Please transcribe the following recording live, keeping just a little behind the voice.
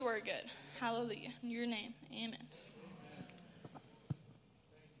Hallelujah. In your name, amen.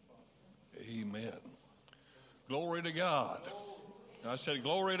 Amen. Glory to God. I said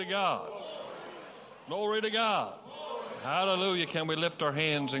glory to God. Glory to God. Hallelujah. Can we lift our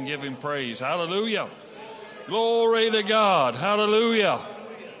hands and give him praise? Hallelujah. Glory to God. Hallelujah.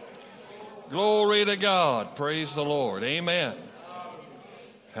 Glory to God. Praise the Lord. Amen.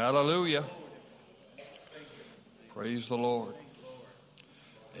 Hallelujah. Praise the Lord.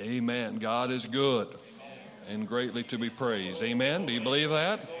 Amen. God is good and greatly to be praised. Amen. Do you believe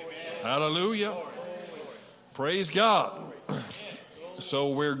that? Hallelujah. Praise God. So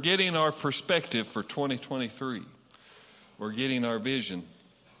we're getting our perspective for 2023. We're getting our vision.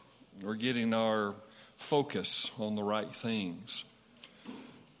 We're getting our focus on the right things.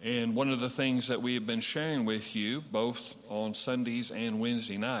 And one of the things that we have been sharing with you, both on Sundays and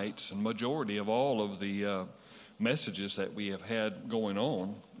Wednesday nights, and majority of all of the messages that we have had going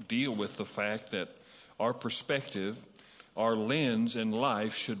on, deal with the fact that our perspective, our lens in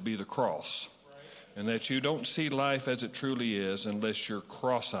life should be the cross. And that you don't see life as it truly is unless you're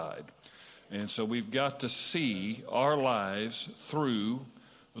cross-eyed. And so we've got to see our lives through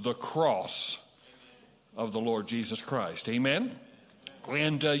the cross of the Lord Jesus Christ. Amen?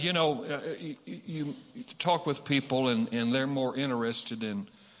 And, you talk with people and they're more interested in,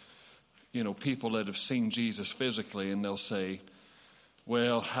 people that have seen Jesus physically, and they'll say,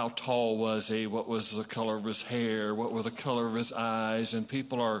 well, how tall was he? What was the color of his hair? What were the color of his eyes? And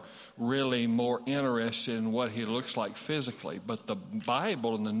people are really more interested in what he looks like physically. But the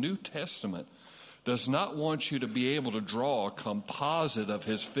Bible in the New Testament does not want you to be able to draw a composite of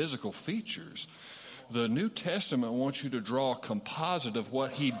his physical features. The New Testament wants you to draw a composite of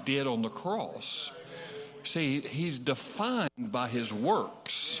what he did on the cross. See, he's defined by his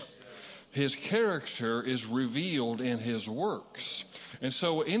works. His character is revealed in his works. And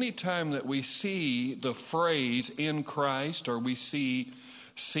so anytime that we see the phrase in Christ, or we see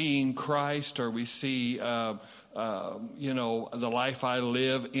seeing Christ, or we see, the life I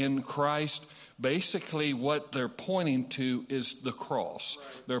live in Christ, basically what they're pointing to is the cross.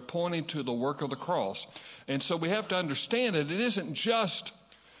 They're pointing to the work of the cross. And so we have to understand that it isn't just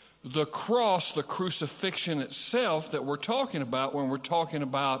the cross, the crucifixion itself that we're talking about when we're talking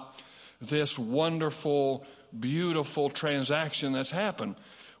about this wonderful, beautiful transaction that's happened.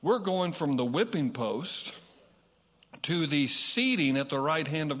 We're going from the whipping post to the seating at the right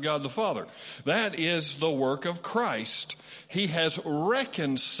hand of God the Father. That is the work of Christ. He has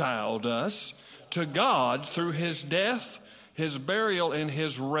reconciled us to God through his death, his burial, and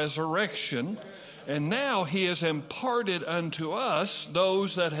his resurrection. And now he has imparted unto us,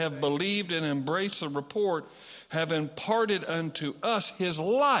 those that have believed and embraced the report, have imparted unto us his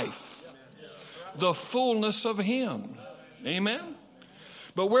life. The fullness of him. Amen?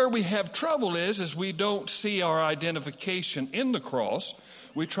 But where we have trouble is we don't see our identification in the cross.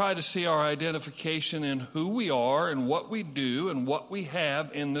 We try to see our identification in who we are and what we do and what we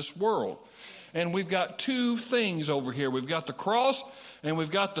have in this world. And we've got two things over here. We've got the cross and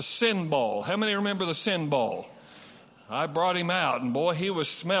we've got the sin ball. How many remember the sin ball? I brought him out, and boy, he was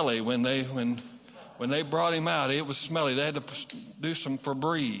smelly when they brought him out. It was smelly. They had to do some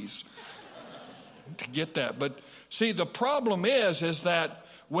Febreze to get that. But see, the problem is that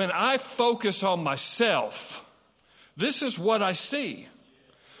when I focus on myself, this is what I see.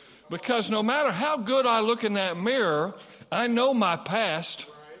 Because no matter how good I look in that mirror, I know my past,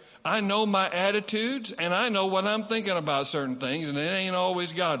 I know my attitudes, and I know what I'm thinking about certain things, and it ain't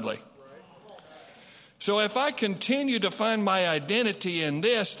always godly. So if I continue to find my identity in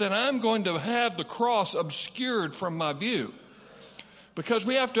this, then I'm going to have the cross obscured from my view. Because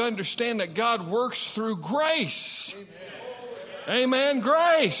we have to understand that God works through grace. Amen.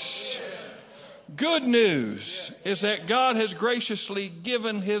 Grace. Good news is that God has graciously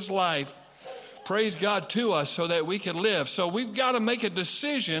given his life, praise God, to us so that we can live. So we've got to make a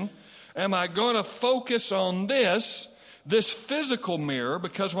decision. Am I going to focus on this physical mirror?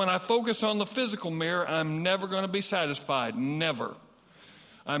 Because when I focus on the physical mirror, I'm never going to be satisfied. Never.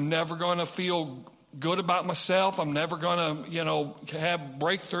 I'm never going to feel good about myself. I'm never going to, have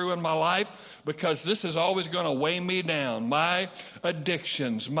breakthrough in my life, because this is always going to weigh me down. My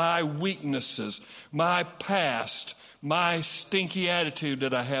addictions, my weaknesses, my past, my stinky attitude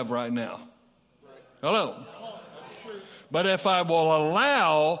that I have right now. Hello. But if I will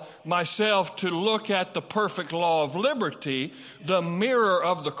allow myself to look at the perfect law of liberty, the mirror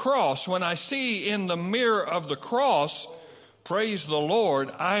of the cross, when I see in the mirror of the cross, praise the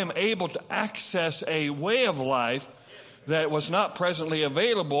Lord, I am able to access a way of life that was not presently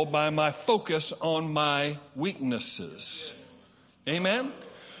available by my focus on my weaknesses. Amen?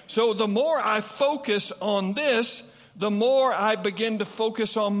 So the more I focus on this, the more I begin to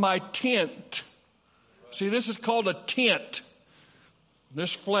focus on my tent. See, this is called a tent.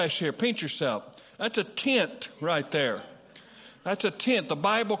 This flesh here, pinch yourself. That's a tent right there. That's a tent. The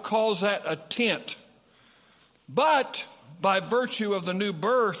Bible calls that a tent. But by virtue of the new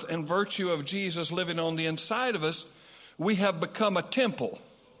birth and virtue of Jesus living on the inside of us, we have become a temple.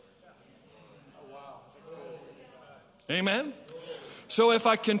 Amen? So if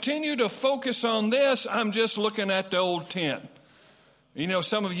I continue to focus on this, I'm just looking at the old tent. You know,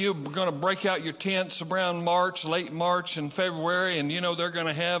 some of you are going to break out your tents around March, late March and February, and you know they're going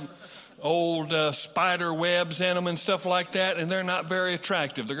to have old spider webs in them and stuff like that, and they're not very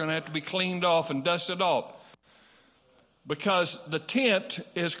attractive. They're going to have to be cleaned off and dusted off because the tent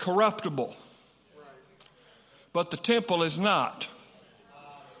is corruptible, but the temple is not.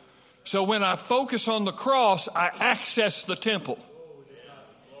 So when I focus on the cross, I access the temple.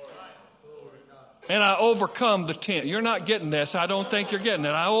 And I overcome the tent. You're not getting this. I don't think you're getting it.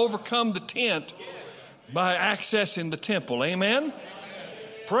 I overcome the tent by accessing the temple. Amen?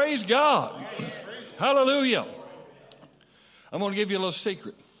 Praise God. Hallelujah. I'm going to give you a little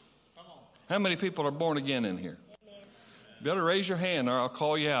secret. How many people are born again in here? You better raise your hand or I'll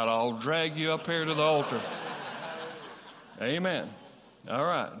call you out. I'll drag you up here to the altar. Amen. All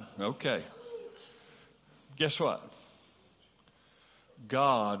right. Okay. Guess what?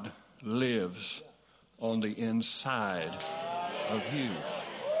 God lives on the inside of you.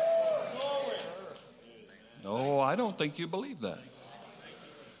 Oh, I don't think you believe that.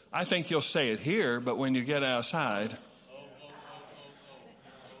 I think you'll say it here, but when you get outside,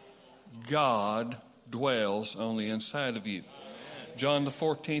 God dwells on the inside of you. John the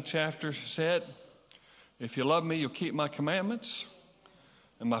 14th chapter said, if you love me, you'll keep my commandments,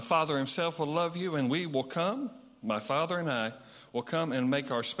 and my Father himself will love you, and we will come, my Father and I, will come and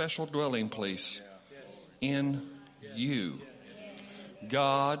make our special dwelling place in you.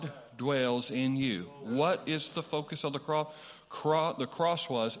 God dwells in you. What is the focus of the cross? The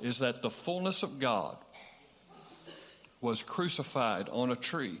cross is that the fullness of God was crucified on a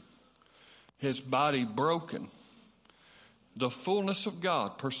tree. His body broken. The fullness of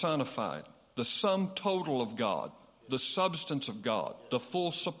God personified. The sum total of God. The substance of God. The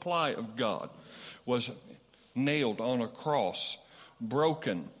full supply of God was nailed on a cross.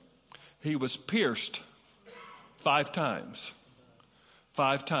 Broken. He was pierced 5 times.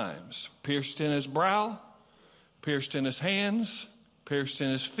 5 times. Pierced in his brow, pierced in his hands, pierced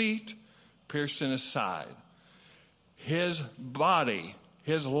in his feet, pierced in his side. His body,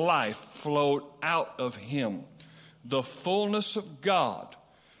 his life flowed out of him. The fullness of God,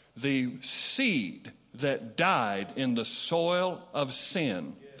 the seed that died in the soil of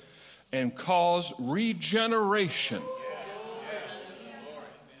sin and caused regeneration.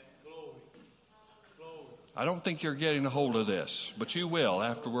 I don't think you're getting a hold of this, but you will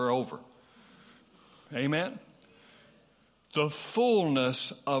after we're over. Amen? The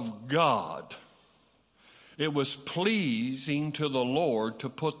fullness of God. It was pleasing to the Lord to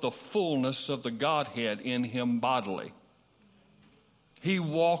put the fullness of the Godhead in him bodily. He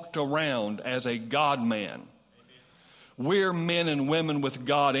walked around as a God-man. We're men and women with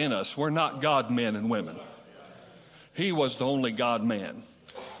God in us. We're not God men and women. He was the only God-man.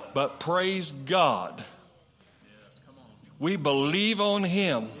 But praise God, we believe on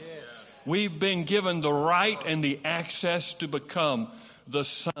him. We've been given the right and the access to become the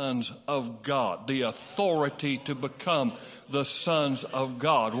sons of God, the authority to become the sons of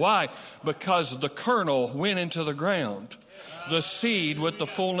God. Why? Because the kernel went into the ground. The seed with the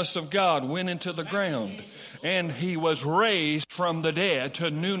fullness of God went into the ground. And he was raised from the dead to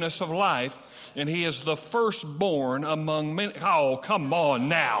newness of life. And he is the firstborn among many. Oh, come on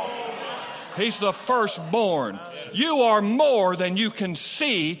now. He's the firstborn. You are more than you can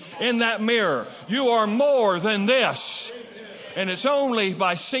see in that mirror. You are more than this. And it's only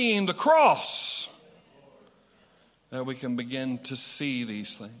by seeing the cross that we can begin to see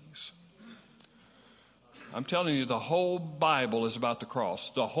these things. I'm telling you, the whole Bible is about the cross.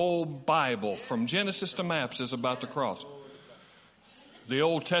 The whole Bible, from Genesis to Maps, is about the cross. The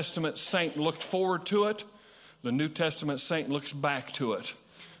Old Testament saint looked forward to it. The New Testament saint looks back to it.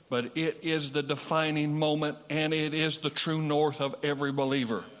 But it is the defining moment, and it is the true north of every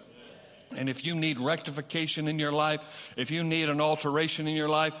believer. And if you need rectification in your life, if you need an alteration in your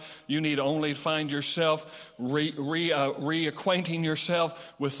life, you need only find yourself reacquainting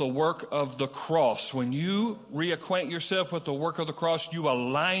yourself with the work of the cross. When you reacquaint yourself with the work of the cross, you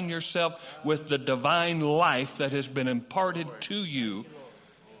align yourself with the divine life that has been imparted to you.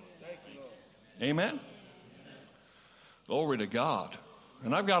 Amen? Glory to God.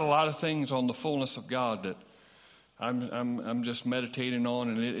 And I've got a lot of things on the fullness of God that I'm just meditating on,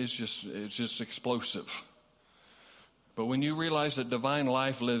 and it's just explosive. But when you realize that divine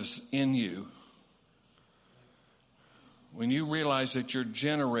life lives in you, when you realize that you're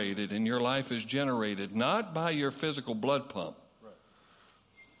generated and your life is generated not by your physical blood pump,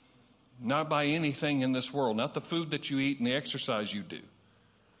 not by anything in this world, not the food that you eat and the exercise you do,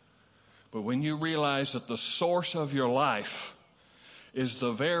 but when you realize that the source of your life is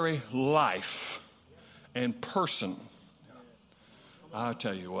the very life and person, I'll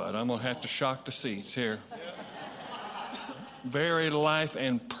tell you what, I'm going to have to shock the seats here. Very life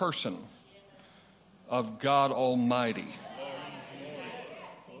and person of God Almighty.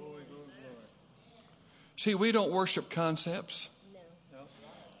 See, we don't worship concepts.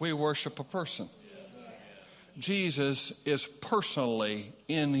 We worship a person. Jesus is personally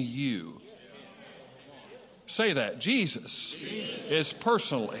in you. Say that. Jesus is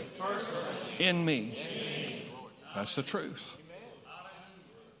personally in me. That's the truth.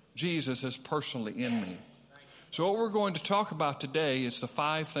 Jesus is personally in me. So what we're going to talk about today is the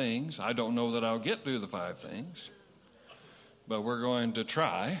 5 things. I don't know that I'll get through the 5 things, but we're going to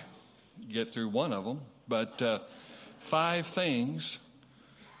try get through one of them. But 5 things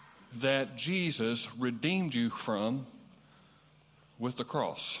that Jesus redeemed you from with the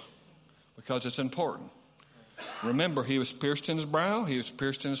cross, because it's important. Remember, he was pierced in his brow, he was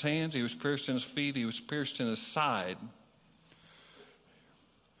pierced in his hands, he was pierced in his feet, he was pierced in his side.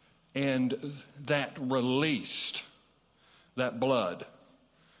 And that released that blood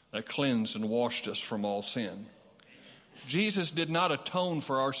that cleansed and washed us from all sin. Jesus did not atone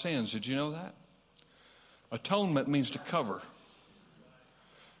for our sins. Did you know that? Atonement means to cover.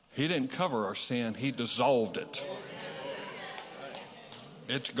 He didn't cover our sin. He dissolved it.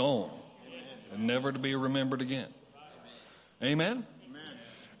 It's gone and never to be remembered again. Amen?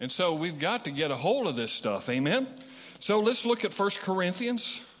 And so we've got to get a hold of this stuff. Amen? So let's look at 1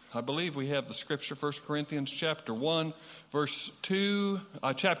 Corinthians. I believe we have the scripture, 1 Corinthians chapter 2, verse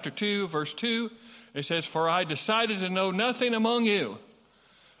 2. It says, "For I decided to know nothing among you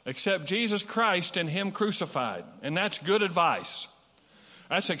except Jesus Christ and him crucified." And that's good advice.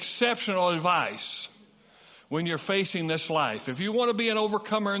 That's exceptional advice when you're facing this life. If you want to be an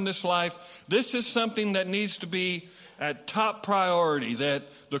overcomer in this life, this is something that needs to be at top priority, that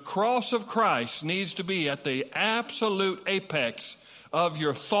the cross of Christ needs to be at the absolute apex of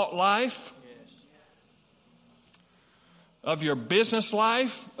your thought life, of your business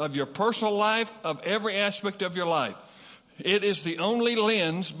life, of your personal life, of every aspect of your life. It is the only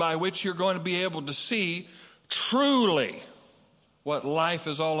lens by which you're going to be able to see truly what life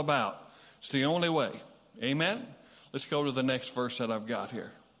is all about. It's the only way. Amen? Let's go to the next verse that I've got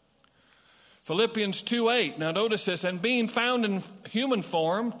here. Philippians 2:8. Now notice this. "And being found in human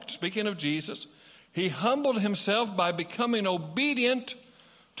form," speaking of Jesus, "he humbled himself by becoming obedient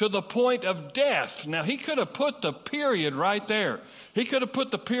to the point of death." Now, he could have put the period right there. He could have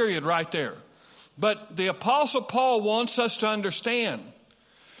put the period right there. But the Apostle Paul wants us to understand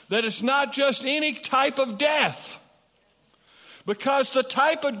that it's not just any type of death, because the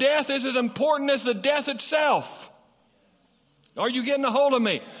type of death is as important as the death itself. Are you getting a hold of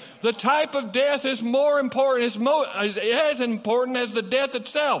me? The type of death is more important, is as important as the death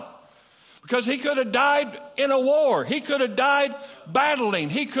itself. Because he could have died in a war. He could have died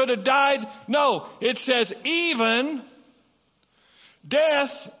battling. He could have died. No, it says even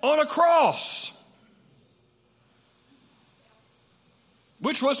death on a cross,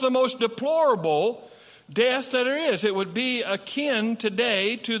 which was the most deplorable death that there is. It would be akin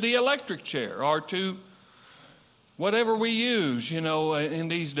today to the electric chair or to whatever we use, in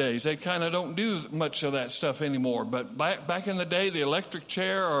these days. They kind of don't do much of that stuff anymore. But back in the day, the electric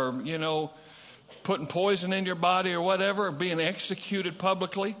chair or, putting poison in your body or whatever, or being executed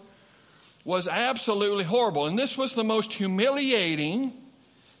publicly was absolutely horrible. And this was the most humiliating,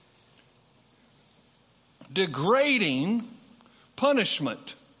 degrading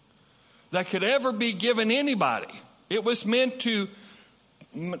punishment that could ever be given anybody. It was meant to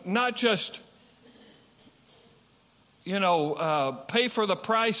not just pay for the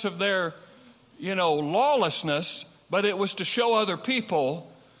price of their, lawlessness, but it was to show other people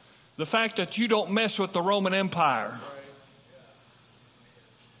the fact that you don't mess with the Roman Empire.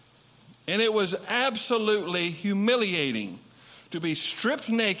 And it was absolutely humiliating to be stripped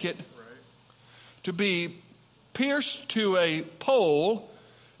naked, to be pierced to a pole,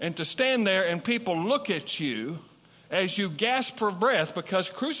 and to stand there and people look at you as you gasp for breath, because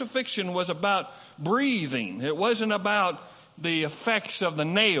crucifixion was about breathing. It wasn't about the effects of the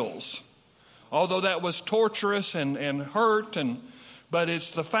nails, although that was torturous and hurt. but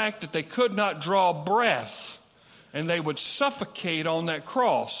it's the fact that they could not draw breath and they would suffocate on that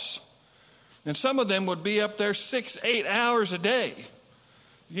cross. And some of them would be up there 6-8 hours a day,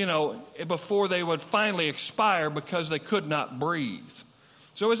 before they would finally expire because they could not breathe.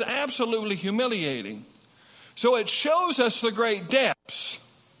 So it was absolutely humiliating. So it shows us the great depths.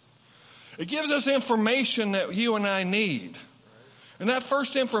 It gives us information that you and I need. And that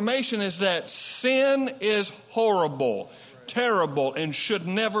first information is that sin is horrible, terrible, and should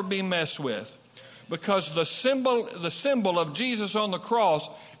never be messed with. Because the symbol of Jesus on the cross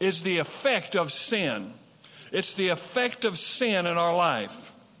is the effect of sin. It's the effect of sin in our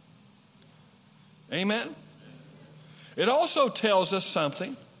life. Amen? It also tells us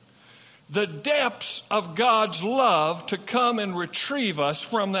something. The depths of God's love to come and retrieve us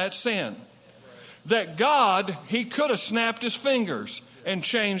from that sin. That God, He could have snapped His fingers and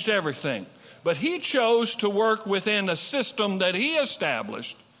changed everything. But He chose to work within a system that He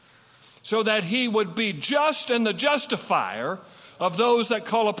established so that He would be just and the justifier of those that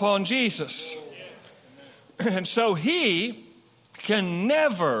call upon Jesus. And so He can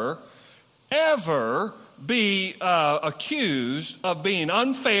never, ever be accused of being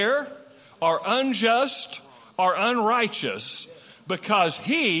unfair or unjust or unrighteous, because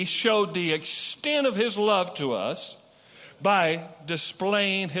He showed the extent of His love to us by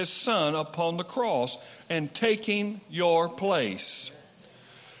displaying His Son upon the cross and taking your place.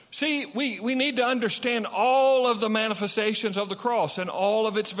 See, we need to understand all of the manifestations of the cross and all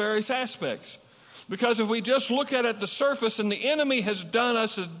of its various aspects. Because if we just look at it at the surface, and the enemy has done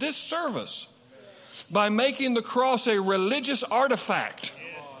us a disservice by making the cross a religious artifact,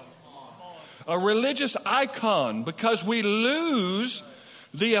 a religious icon, because we lose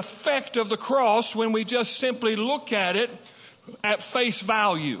the effect of the cross when we just simply look at it at face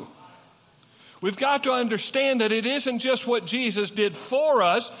value. We've got to understand that it isn't just what Jesus did for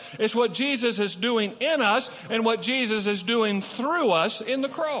us, it's what Jesus is doing in us and what Jesus is doing through us in the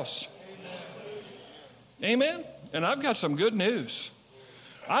cross. Amen? And I've got some good news.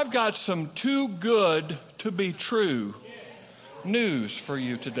 I've got some too good to be true news for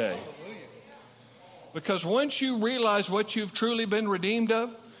you today. Because once you realize what you've truly been redeemed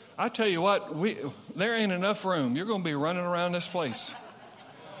of, I tell you what, there ain't enough room. You're going to be running around this place.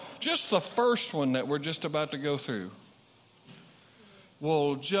 Just the first one that we're just about to go through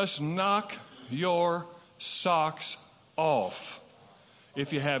will just knock your socks off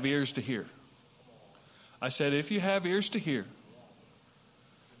if you have ears to hear. I said, if you have ears to hear.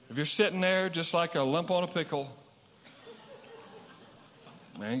 If you're sitting there just like a lump on a pickle,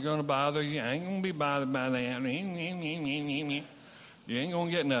 I ain't going to bother you. I ain't going to be bothered by that. You ain't going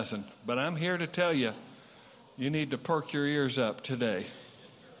to get nothing. But I'm here to tell you, you need to perk your ears up today.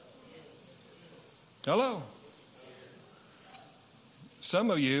 Hello.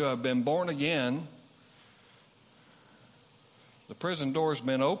 Some of you have been born again. The prison door's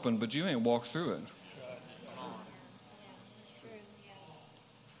been open, but you ain't walked through it.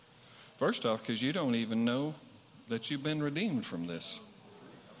 First off, because you don't even know that you've been redeemed from this.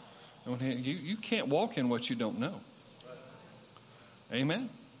 You can't walk in what you don't know. Amen?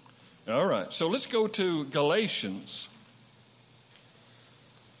 All right, so let's go to Galatians.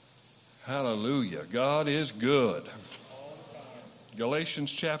 Hallelujah. God is good.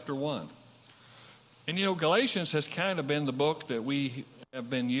 Galatians chapter 1. And Galatians has kind of been the book that we have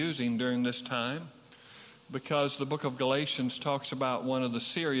been using during this time, because the book of Galatians talks about one of the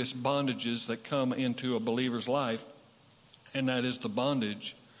serious bondages that come into a believer's life, and that is the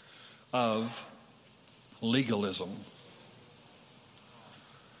bondage of legalism.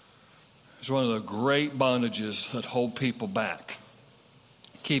 It's one of the great bondages that hold people back,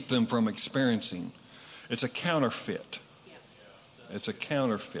 keep them from experiencing. It's a counterfeit. It's a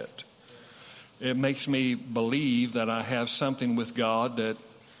counterfeit. It makes me believe that I have something with God that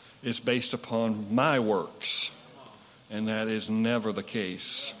is based upon my works. And that is never the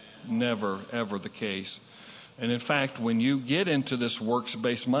case. Never, ever the case. And in fact, when you get into this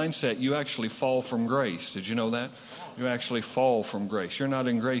works-based mindset, you actually fall from grace. Did you know that? You actually fall from grace. You're not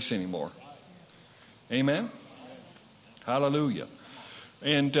in grace anymore. Amen? Hallelujah.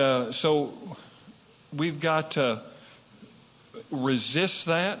 And so we've got to resist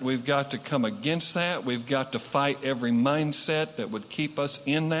that. We've got to come against that. We've got to fight every mindset that would keep us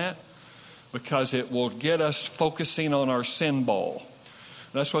in that, because it will get us focusing on our sin ball.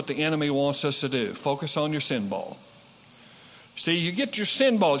 That's what the enemy wants us to do. Focus on your sin ball. See, you get your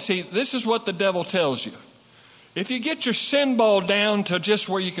sin ball. See, this is what the devil tells you. If you get your sin ball down to just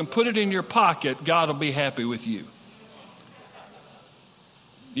where you can put it in your pocket, God will be happy with you.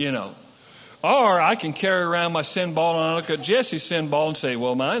 Or I can carry around my sin ball and I look at Jesse's sin ball and say,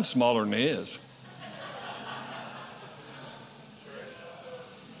 well, mine's smaller than his.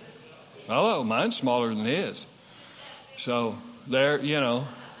 Hello, mine's smaller than his. So therefore,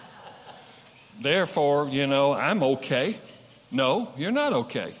 I'm okay. No, you're not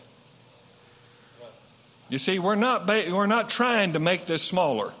okay. You see, we're not trying to make this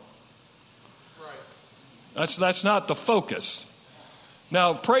smaller. That's not the focus.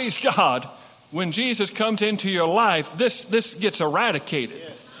 Now, praise God, when Jesus comes into your life, this gets eradicated.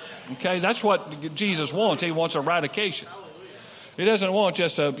 Okay, that's what Jesus wants. He wants eradication. He doesn't want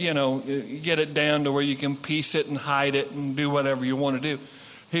just get it down to where you can piece it and hide it and do whatever you want to do.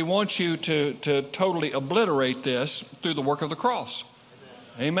 He wants you to totally obliterate this through the work of the cross.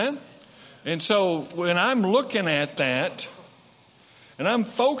 Amen? And so when I'm looking at that and I'm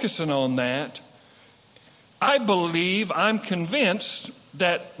focusing on that, I believe, I'm convinced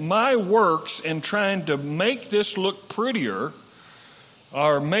that my works in trying to make this look prettier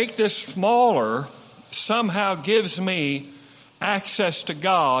or make this smaller somehow gives me access to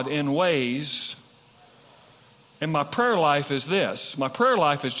God in ways. And my prayer life is this. My prayer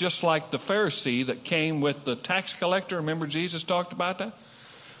life is just like the Pharisee that came with the tax collector. Remember Jesus talked about that?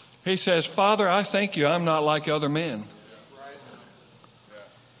 He says, Father, I thank you I'm not like other men.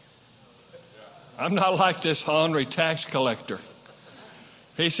 I'm not like this ornery tax collector.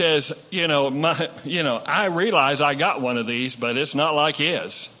 He says, I realize I got one of these, but it's not like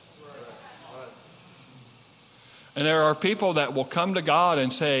his. And there are people that will come to God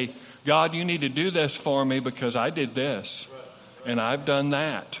and say, God, you need to do this for me because I did this and I've done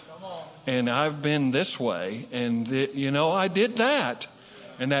that and I've been this way and, I did that.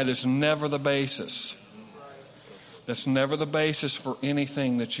 And that is never the basis. That's never the basis for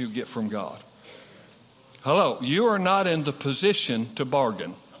anything that you get from God. Hello, you are not in the position to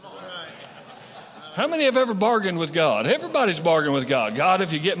bargain. How many have ever bargained with God? Everybody's bargained with God. God,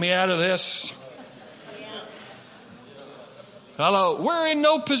 if you get me out of this. Hello, we're in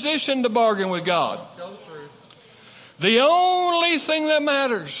no position to bargain with God. Tell the truth. The only thing that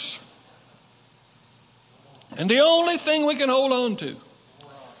matters and the only thing we can hold on to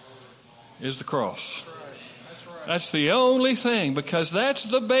is the cross. That's the only thing, because that's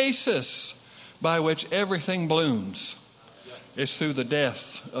the basis by which everything blooms. It's through the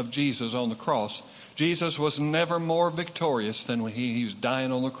death of Jesus on the cross. Jesus was never more victorious than when he was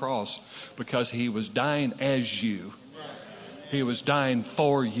dying on the cross, because he was dying as you. He was dying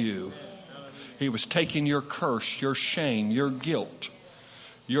for you. He was taking your curse, your shame, your guilt,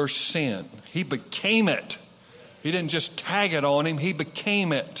 your sin. He became it. He didn't just tag it on him. He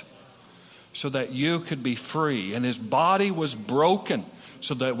became it so that you could be free. And his body was broken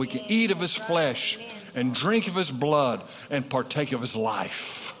so that we could eat of his flesh and drink of his blood and partake of his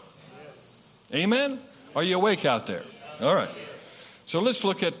life. Amen? Are you awake out there? All right. So let's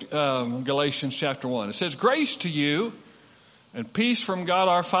look at Galatians chapter 1. It says, grace to you and peace from God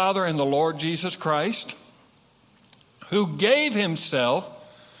our Father and the Lord Jesus Christ, who gave himself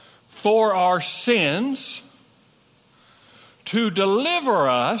for our sins to deliver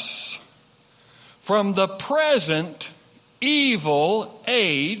us from the present evil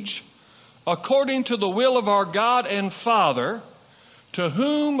age, according to the will of our God and Father, to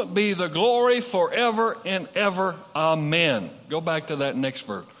whom be the glory forever and ever. Amen. Go back to that next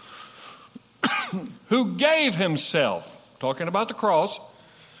verse. Who gave himself, talking about the cross,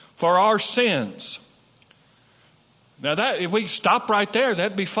 for our sins. Now that, if we stop right there,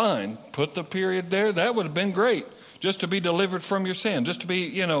 that'd be fine. Put the period there. That would have been great. Just to be delivered from your sin. Just to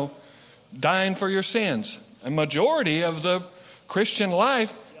be, dying for your sins. A majority of the Christian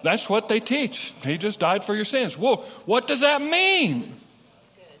life, that's what they teach. He just died for your sins. Well, what does that mean?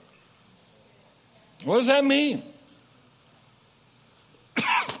 What does that mean?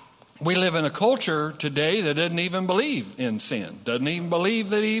 We live in a culture today that doesn't even believe in sin. Doesn't even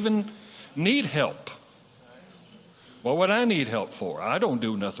believe they even need help. What would I need help for? I don't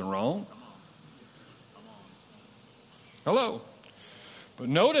do nothing wrong. Hello. But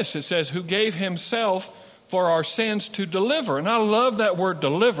notice it says, who gave himself for our sins to deliver. And I love that word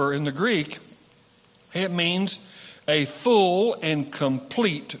deliver in the Greek. It means a full and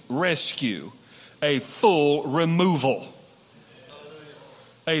complete rescue. A full removal.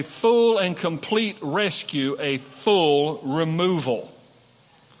 A full and complete rescue. A full removal.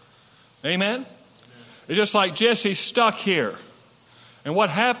 Amen? It's just like Jesse's stuck here. And what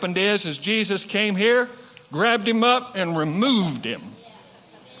happened is Jesus came here, grabbed him up, and removed him.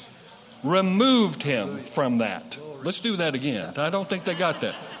 Removed him from that. Let's do that again. I don't think they got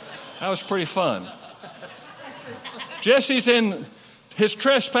that. That was pretty fun. Jesse's in his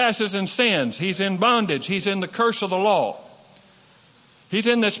trespasses and sins. He's in bondage. He's in the curse of the law. He's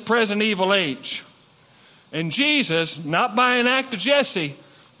in this present evil age. And Jesus, not by an act of Jesse,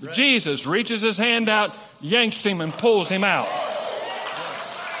 but Jesus reaches his hand out, yanks him, and pulls him out.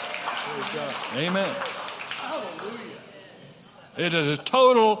 Amen. It is a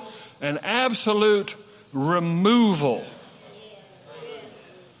total and absolute removal.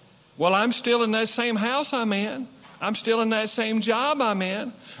 Well, I'm still in that same house I'm in. I'm still in that same job I'm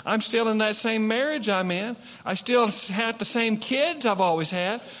in. I'm still in that same marriage I'm in. I still have the same kids I've always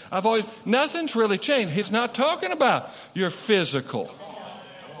had. Nothing's really changed. He's not talking about your physical.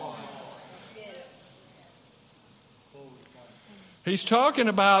 He's talking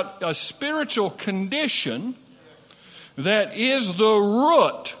about a spiritual condition that is the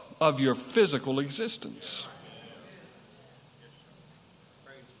root of your physical existence.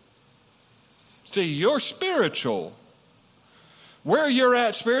 See, you're spiritual. Where you're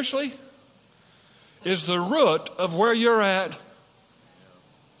at spiritually is the root of where you're at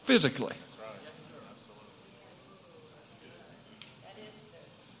physically.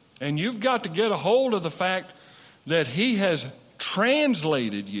 And you've got to get a hold of the fact that he has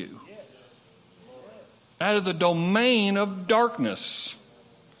translated you out of the domain of darkness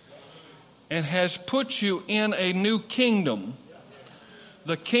and has put you in a new kingdom.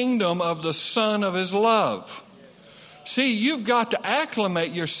 The kingdom of the Son of his love. See, you've got to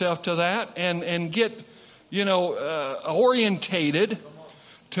acclimate yourself to that and get, orientated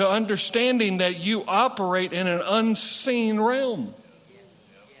to understanding that you operate in an unseen realm.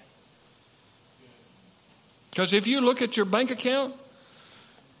 Because if you look at your bank account,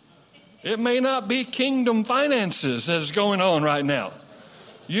 it may not be kingdom finances that is going on right now.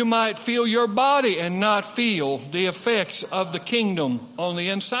 You might feel your body and not feel the effects of the kingdom on the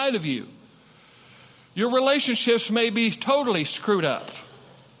inside of you. Your relationships may be totally screwed up.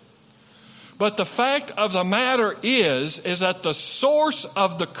 But the fact of the matter is that the source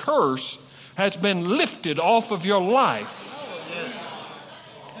of the curse has been lifted off of your life.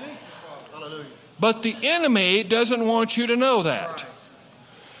 But the enemy doesn't want you to know that.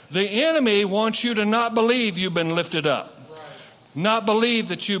 The enemy wants you to not believe you've been lifted up. Not believe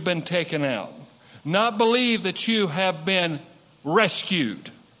that you've been taken out. Not believe that you have been rescued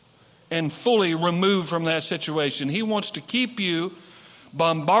and fully removed from that situation. He wants to keep you,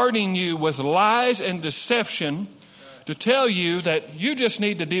 bombarding you with lies and deception to tell you that you just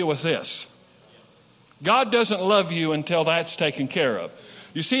need to deal with this. God doesn't love you until that's taken care of.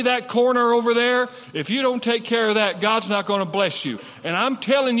 You see that corner over there? If you don't take care of that, God's not going to bless you. And I'm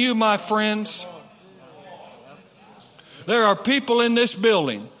telling you, my friends, there are people in this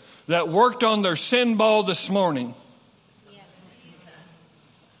building that worked on their sin ball this morning.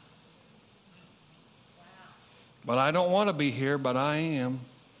 But I don't want to be here, but I am.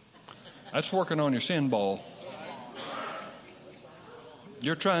 That's working on your sin ball.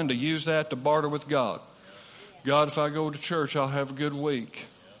 You're trying to use that to barter with God. God, if I go to church, I'll have a good week.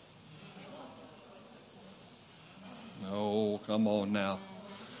 Oh, come on now.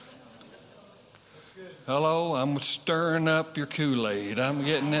 Hello, I'm stirring up your Kool-Aid. I'm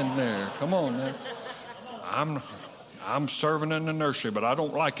getting in there. Come on now. I'm serving in the nursery, but I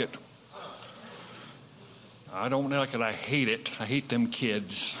don't like it. I don't like it. I hate it. I hate them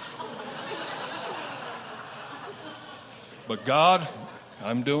kids. But God,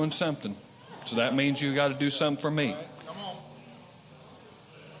 I'm doing something. So that means you got to do something for me.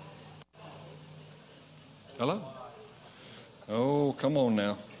 Hello? Oh, come on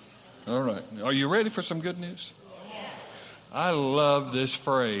now. All right. Are you ready for some good news? I love this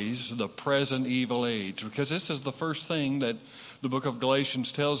phrase, the present evil age, because this is the first thing that the book of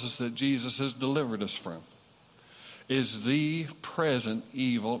Galatians tells us that Jesus has delivered us from, is the present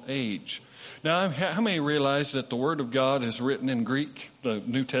evil age. Now, how many realize that the Word of God is written in Greek, the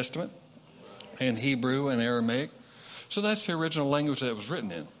New Testament, and Hebrew and Aramaic? So that's the original language that it was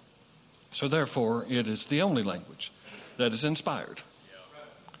written in. So therefore, it is the only language that is inspired.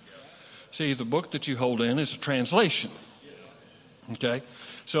 See, the book that you hold in is a translation. Okay?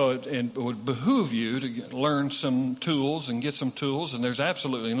 So it would behoove you to learn some tools and get some tools, and there's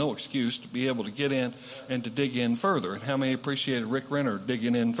absolutely no excuse to be able to get in and to dig in further. And how many appreciated Rick Renner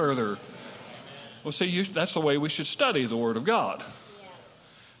digging in further? Well, see, that's the way we should study the Word of God.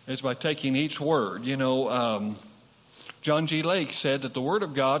 It's by taking each word. John G. Lake said that the Word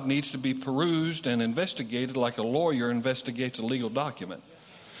of God needs to be perused and investigated like a lawyer investigates a legal document.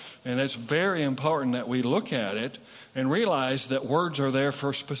 And it's very important that we look at it and realize that words are there for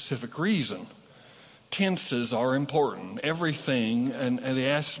a specific reason. tenses are important. Everything and the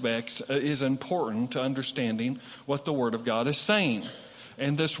aspects is important to understanding what the Word of God is saying.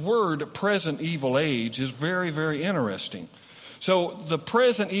 And this word, present evil age, is very, very interesting. So the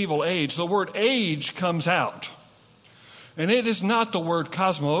present evil age, the word age comes out. And it is not the word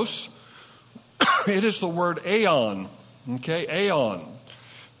cosmos. It is the word aeon. Okay, aeon.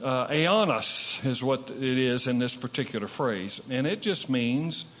 Aeonos is what it is in this particular phrase. And it just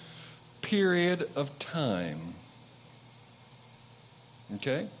means period of time.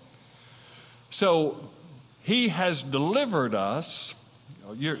 Okay? So he has delivered us.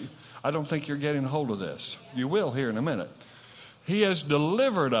 I don't think you're getting a hold of this. You will here in a minute. He has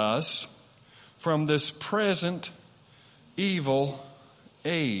delivered us from this present evil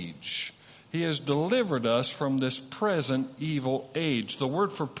age. He has delivered us from this present evil age. The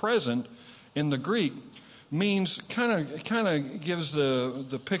word for present in the Greek means kind of gives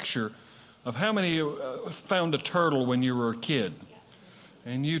the picture of how many found a turtle when you were a kid.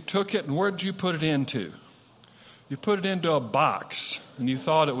 And you took it, and where did you put it into? You put it into a box, and you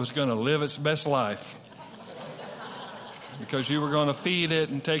thought it was going to live its best life because you were going to feed it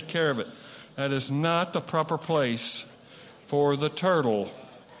and take care of it. That is not the proper place for the turtle.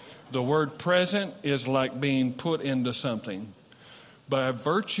 The word present is like being put into something. By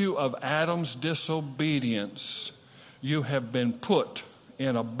virtue of Adam's disobedience, you have been put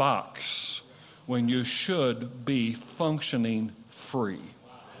in a box when you should be functioning free.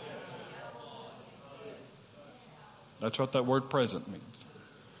 That's what that word present means.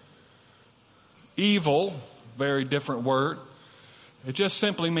 Evil, very different word. It just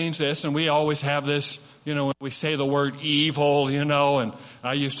simply means this, and we always have this, when we say the word evil, and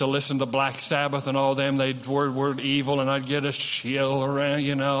I used to listen to Black Sabbath and all them, they'd word evil, and I'd get a chill around,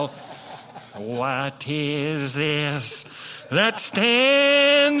 What is this that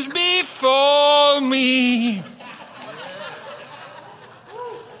stands before me?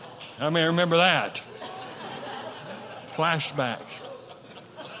 I may remember that. Flashback.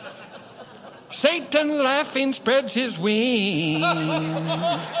 Satan laughing spreads his wings.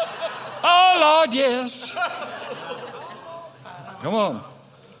 Oh, Lord, yes. Come on.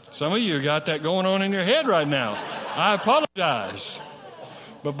 Some of you got that going on in your head right now. I apologize.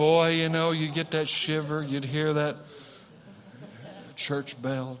 But boy, you get that shiver. You'd hear that church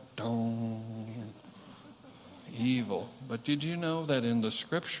bell. Dong. Evil. But did you know that in the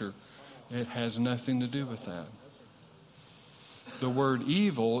Scripture, it has nothing to do with that? The word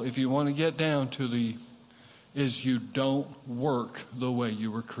evil, if you want to get down to is you don't work the way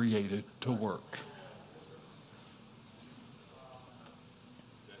you were created to work.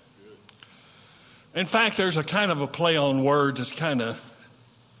 That's good. In fact, there's a kind of a play on words that's kind of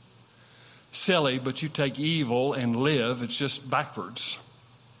silly, but you take evil and live, it's just backwards.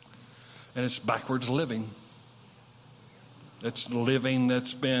 And it's backwards living. It's living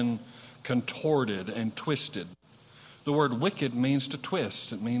that's been contorted and twisted. The word wicked means to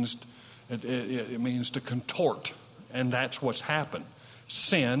twist. It means to contort. And that's what's happened.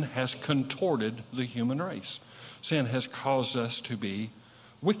 Sin has contorted the human race. Sin has caused us to be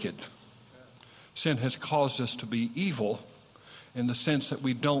wicked. Sin has caused us to be evil in the sense that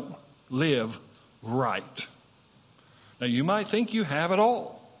we don't live right. Now, you might think you have it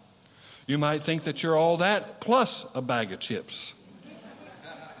all. You might think that you're all that plus a bag of chips.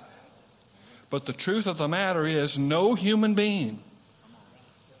 But the truth of the matter is, no human being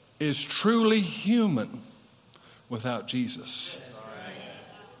is truly human without Jesus.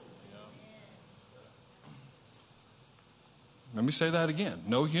 Let me say that again.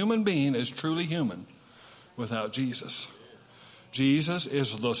 No human being is truly human without Jesus. Jesus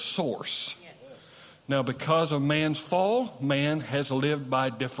is the source. Now, because of man's fall, man has lived by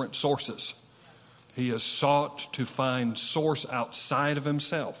different sources. He has sought to find source outside of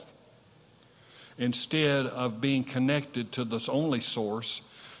himself, instead of being connected to this only source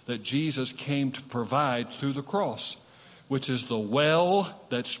that Jesus came to provide through the cross, which is the well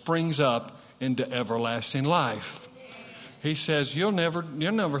that springs up into everlasting life. He says, you'll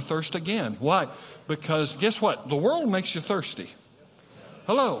never thirst again. Why? Because guess what? The world makes you thirsty.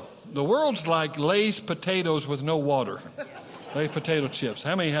 Hello. The world's like Lay's potatoes with no water. Lay's potato chips.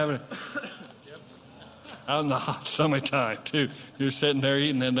 How many have it? Out in the hot summertime, too. You're sitting there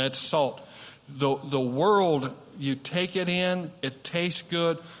eating, and that's salt. The world, you take it in, it tastes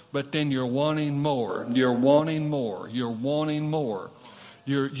good, but then you're wanting more. You're wanting more. You're wanting more.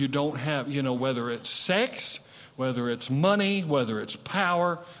 You don't have, whether it's sex, whether it's money, whether it's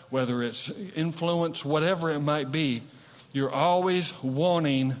power, whether it's influence, whatever it might be, you're always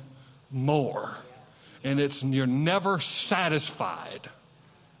wanting more. And you're never satisfied.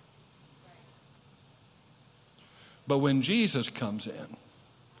 But when Jesus comes in,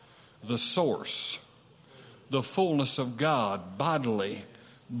 the source, the fullness of God bodily,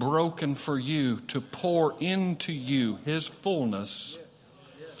 broken for you to pour into you His fullness,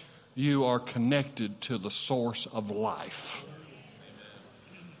 you are connected to the source of life.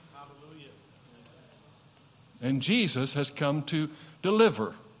 And Jesus has come to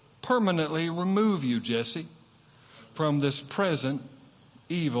deliver, permanently remove you, Jesse, from this present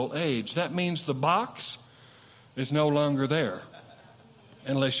evil age. That means the box is no longer there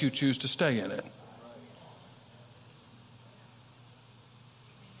unless you choose to stay in it.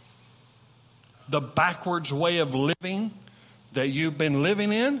 The backwards way of living that you've been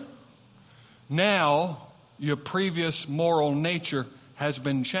living in, now your previous moral nature has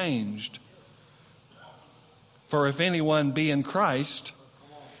been changed. For if anyone be in Christ,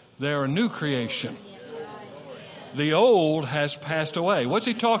 they are a new creation. The old has passed away. What's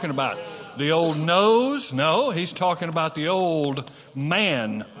he talking about? The old nose? No, he's talking about the old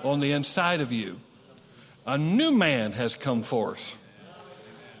man on the inside of you. A new man has come forth.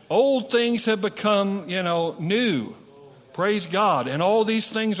 Old things have become, new. Praise God. And all these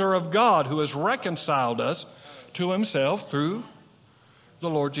things are of God, who has reconciled us to Himself through the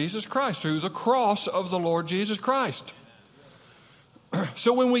Lord Jesus Christ, through the cross of the Lord Jesus Christ.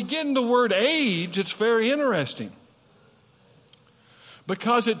 So when we get into the word age, it's very interesting,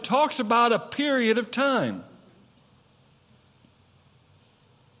 because it talks about a period of time.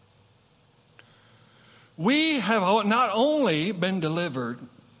 We have not only been delivered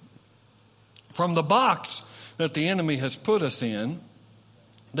from the box that the enemy has put us in,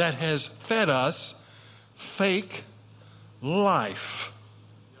 that has fed us fake life.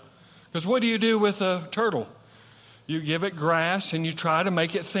 Because what do you do with a turtle? You give it grass and you try to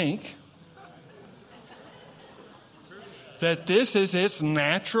make it think that this is its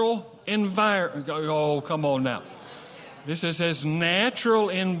natural environment. Oh, come on now. This is its natural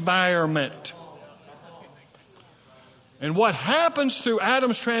environment. And what happens through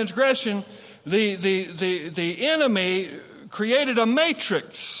Adam's transgression, the enemy created a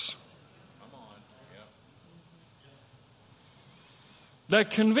matrix that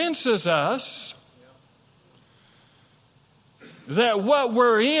convinces us that what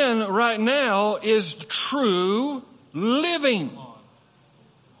we're in right now is true living.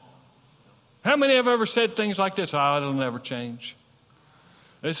 How many have ever said things like this? Oh, it'll never change.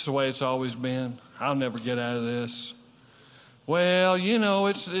 This is the way it's always been. I'll never get out of this. Well,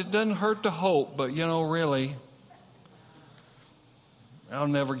 it doesn't hurt to hope, but really, I'll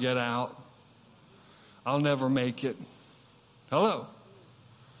never get out. I'll never make it. Hello.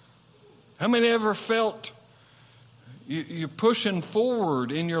 How many ever felt you're pushing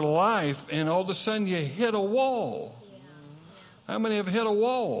forward in your life and all of a sudden you hit a wall? How many have hit a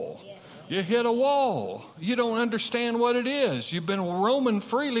wall? You hit a wall. You don't understand what it is. You've been roaming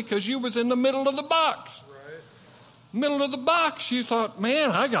freely because you was in the middle of the box. Middle of the box, you thought, man,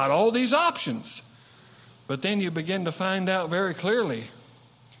 I got all these options. But then you begin to find out very clearly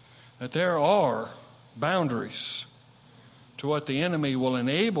that there are boundaries to what the enemy will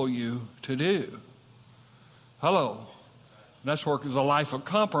enable you to do. Hello. That's where the life of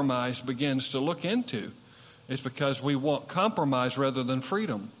compromise begins to look into. It's because we want compromise rather than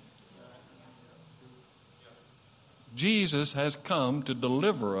freedom. Jesus has come to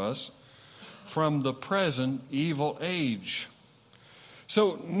deliver us from the present evil age.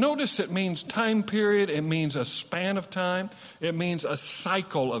 So notice it means time period. It means a span of time. It means a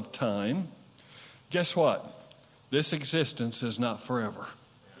cycle of time. Guess what? This existence is not forever.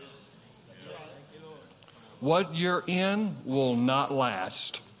 What you're in will not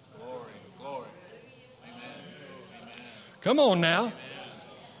last. Come on now.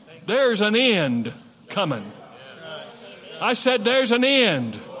 There's an end coming. I said there's an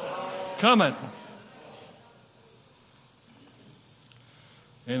end coming.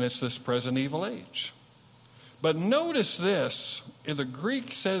 And it's this present evil age. But notice this. The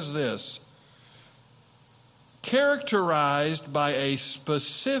Greek says this. Characterized by a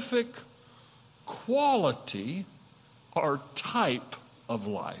specific quality or type of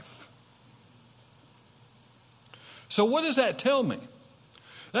life. So what does that tell me?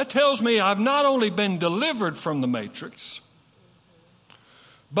 That tells me I've not only been delivered from the matrix,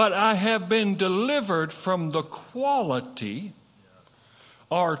 but I have been delivered from the quality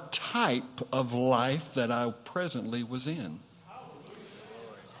or type of life that I presently was in.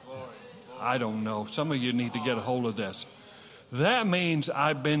 I don't know. Some of you need to get a hold of this. That means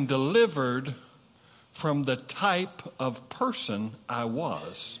I've been delivered from the type of person I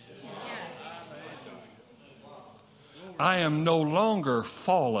was. I am no longer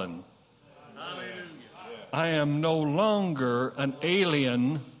fallen. I am no longer an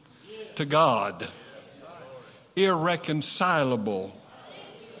alien to God, irreconcilable.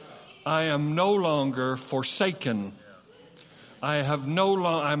 I am no longer forsaken. I'm no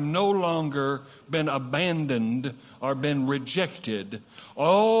longer been abandoned or been rejected.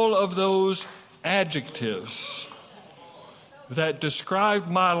 All of those adjectives that described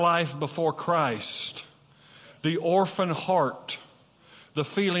my life before Christ, the orphan heart, the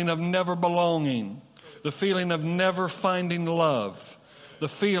feeling of never belonging, the feeling of never finding love, the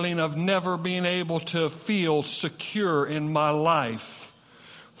feeling of never being able to feel secure in my life,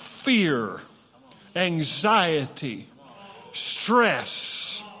 fear, anxiety,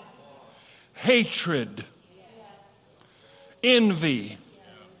 stress, hatred, envy.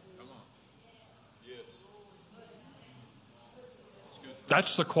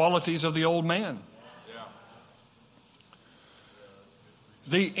 That's the qualities of the old man.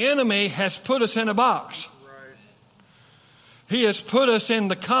 The enemy has put us in a box. He has put us in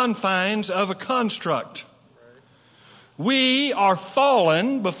the confines of a construct. We are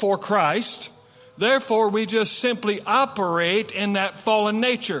fallen before Christ. Therefore, we just simply operate in that fallen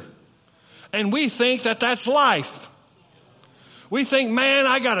nature. And we think that that's life. We think, man,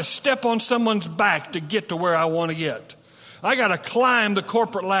 I got to step on someone's back to get to where I want to get. I got to climb the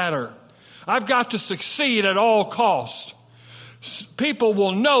corporate ladder. I've got to succeed at all costs. People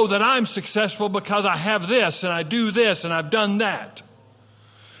will know that I'm successful because I have this and I do this and I've done that.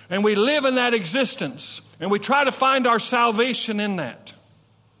 And we live in that existence and we try to find our salvation in that.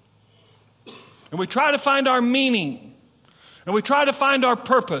 And we try to find our meaning and we try to find our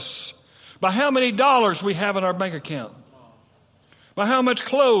purpose by how many dollars we have in our bank account, by how much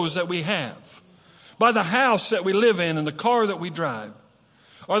clothes that we have, by the house that we live in and the car that we drive,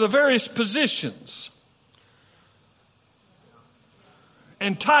 or the various positions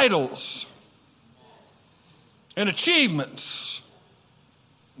and titles and achievements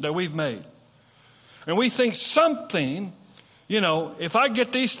that we've made. And we think something, if I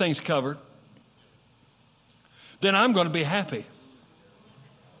get these things covered, then I'm going to be happy.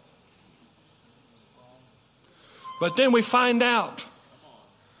 But then we find out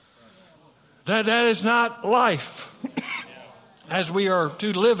that that is not life as we are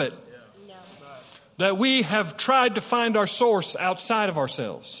to live it. That we have tried to find our source outside of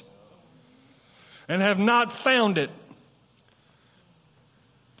ourselves and have not found it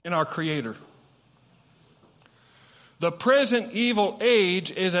in our Creator. The present evil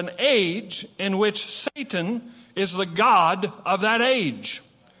age is an age in which Satan is the god of that age.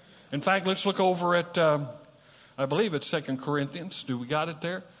 In fact, let's look over at, I believe it's 2 Corinthians. Do we got it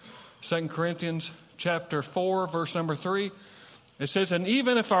there? 2 Corinthians chapter 4, verse number 3. It says, and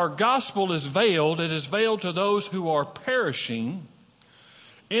even if our gospel is veiled, it is veiled to those who are perishing.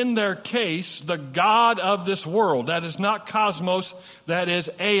 In their case, the God of this world, that is not cosmos, that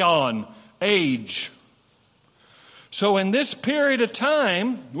is aeon, age. So in this period of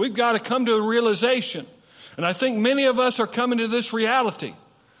time, we've got to come to a realization, and I think many of us are coming to this reality,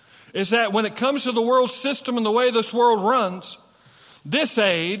 is that when it comes to the world system and the way this world runs, this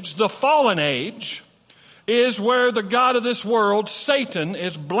age, the fallen age, is where the God of this world, Satan,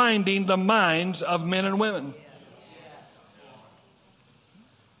 is blinding the minds of men and women.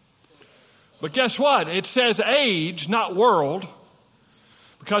 But guess what? It says age, not world,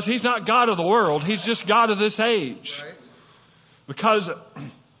 because he's not God of the world. He's just God of this age. Because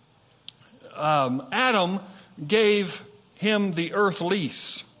Adam gave him the earth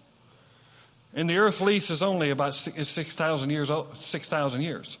lease. And the earth lease is only about 6,000 years. 6,000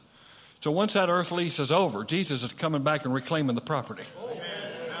 years. So once that earth lease is over, Jesus is coming back and reclaiming the property.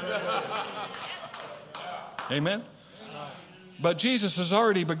 Amen? But Jesus has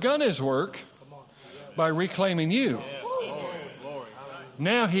already begun his work by reclaiming you.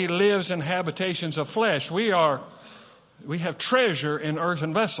 Now he lives in habitations of flesh. We have treasure in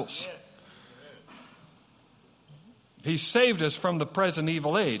earthen vessels. He saved us from the present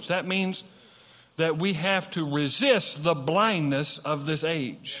evil age. That means that we have to resist the blindness of this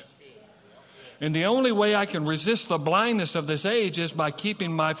age. And the only way I can resist the blindness of this age is by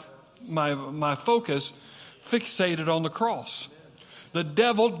keeping my focus fixated on the cross. The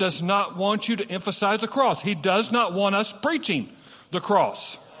devil does not want you to emphasize the cross. He does not want us preaching the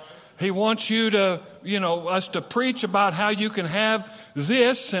cross. He wants you to, us to preach about how you can have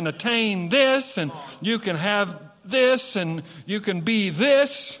this and attain this, and you can have this and you can be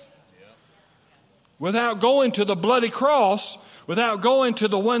this, without going to the bloody cross, without going to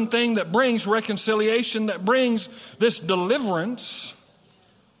the one thing that brings reconciliation, that brings this deliverance.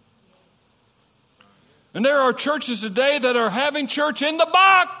 And there are churches today that are having church in the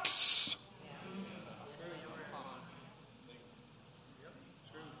box.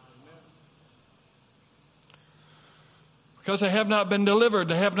 Because they have not been delivered.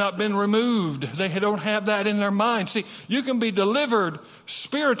 They have not been removed. They don't have that in their mind. See, you can be delivered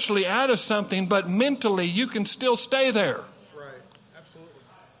spiritually out of something, but mentally you can still stay there. Right. Absolutely.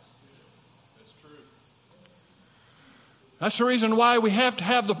 That's true. That's the reason why we have to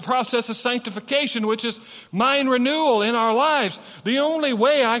have the process of sanctification, which is mind renewal in our lives. The only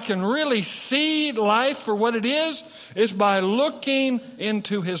way I can really see life for what it is by looking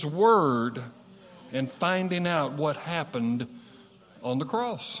into His Word and finding out what happened on the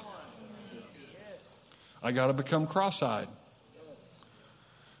cross. I got to become cross-eyed.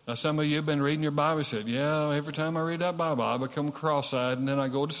 Now, some of you have been reading your Bible and said, yeah, every time I read that Bible, I become cross-eyed and then I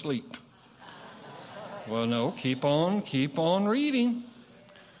go to sleep. Well, no, keep on reading.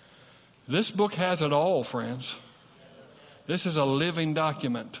 This book has it all, friends. This is a living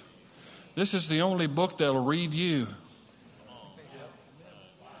document. This is the only book that'll read you.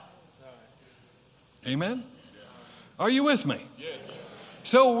 Amen? Are you with me? Yes.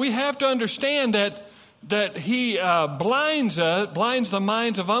 So we have to understand that He blinds the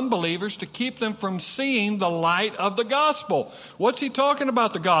minds of unbelievers to keep them from seeing the light of the gospel. What's He talking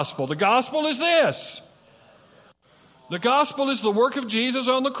about, the gospel? The gospel is this. The gospel is the work of Jesus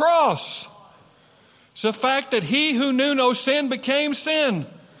on the cross. It's the fact that He who knew no sin became sin,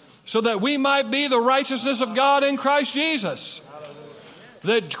 so that we might be the righteousness of God in Christ Jesus.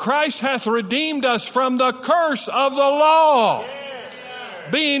 That Christ hath redeemed us from the curse of the law,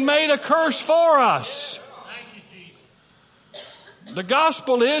 being made a curse for us. The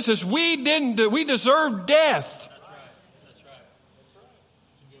gospel is we deserve death.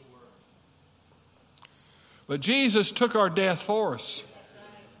 But Jesus took our death for us.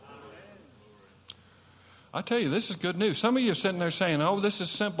 I tell you, this is good news. Some of you are sitting there saying, oh, this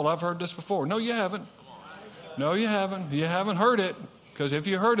is simple. I've heard this before. No, you haven't. No, you haven't. You haven't heard it. Because if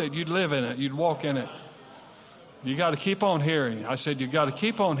you heard it, you'd live in it. You'd walk in it. You got to keep on hearing. I said, you got to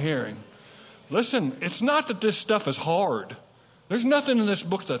keep on hearing. Listen, it's not that this stuff is hard. There's nothing in this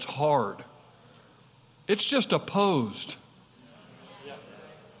book that's hard. It's just opposed.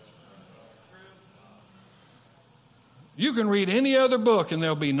 You can read any other book and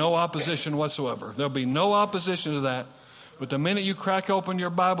there'll be no opposition whatsoever. There'll be no opposition to that. But the minute you crack open your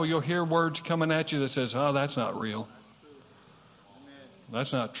Bible, you'll hear words coming at you that says, oh, that's not real.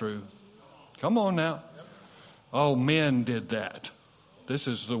 That's not true. Come on now. Oh, men did that. This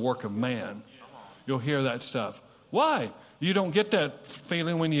is the work of man. You'll hear that stuff. Why? You don't get that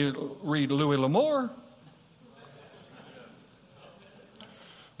feeling when you read Louis L'Amour.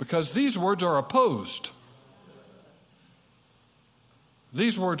 Because these words are opposed.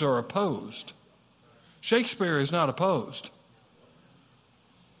 These words are opposed. Shakespeare is not opposed.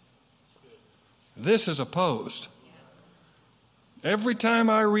 This is opposed. Every time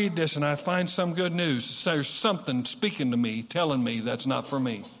I read this and I find some good news, there's something speaking to me, telling me that's not for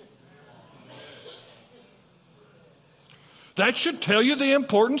me. That should tell you the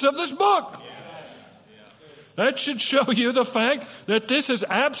importance of this book. That should show you the fact that this is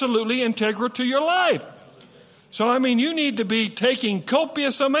absolutely integral to your life. So, I mean, you need to be taking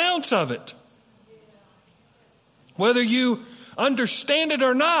copious amounts of it. Whether you understand it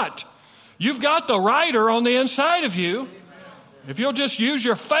or not, you've got the writer on the inside of you. If you'll just use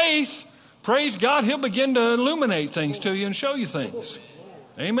your faith, praise God, He'll begin to illuminate things to you and show you things.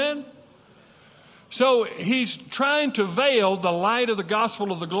 Amen? So He's trying to veil the light of the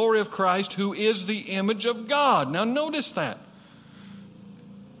gospel of the glory of Christ, who is the image of God. Now notice that.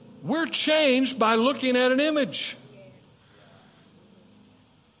 We're changed by looking at an image.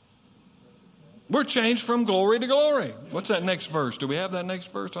 We're changed from glory to glory. What's that next verse? Do we have that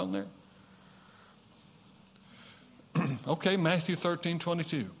next verse on there? Okay, Matthew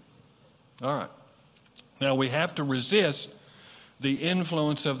 13:22. All right. Now we have to resist the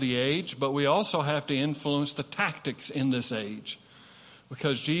influence of the age, but we also have to influence the tactics in this age.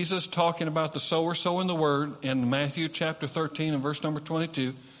 Because Jesus, talking about the sower sowing the word in Matthew chapter 13 and verse number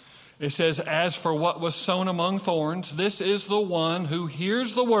 22, it says, as for what was sown among thorns, this is the one who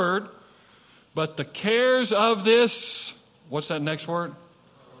hears the word, but the cares of this, what's that next word?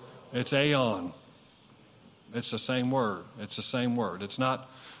 It's aeon. It's the same word. It's the same word. It's not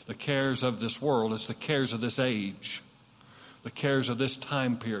the cares of this world. It's the cares of this age. The cares of this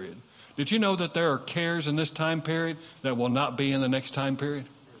time period. Did you know that there are cares in this time period that will not be in the next time period?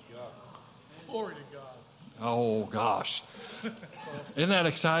 Glory to God. Oh, gosh. Isn't that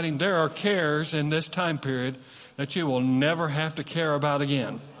exciting? There are cares in this time period that you will never have to care about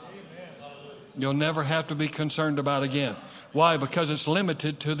again. You'll never have to be concerned about again. Why? Because it's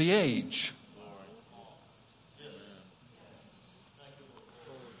limited to the age.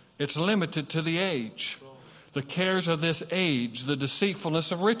 It's limited to the age. the cares of this age, the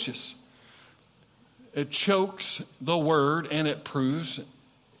deceitfulness of riches. It chokes the word and it proves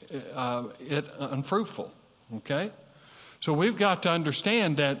it unfruitful. Okay? So we've got to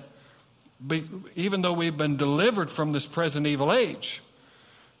understand that even though we've been delivered from this present evil age,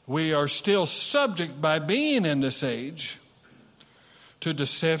 we are still subject by being in this age to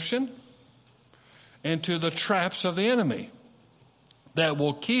deception and to the traps of the enemy that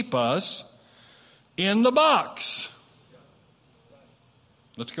will keep us in the box.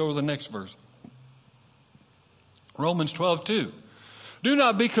 Let's go to the next verse. Romans 12:2. Do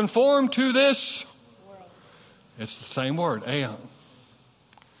not be conformed to this. It's the same word, aeon.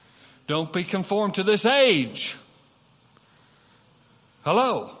 Don't be conformed to this age.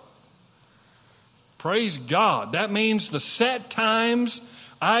 Hello. Praise God. That means the set times,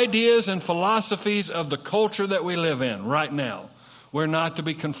 ideas, and philosophies of the culture that we live in right now. We're not to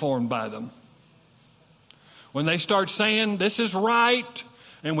be conformed by them. When they start saying this is right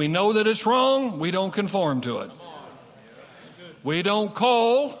and we know that it's wrong, we don't conform to it. We don't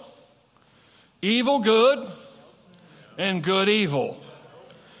call evil good and good evil.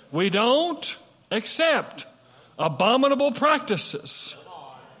 We don't accept abominable practices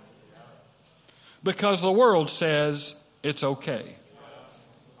because the world says it's okay.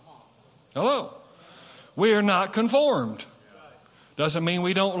 Hello. We are not conformed. Doesn't mean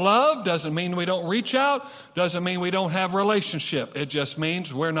we don't love, doesn't mean we don't reach out, doesn't mean we don't have relationship. It just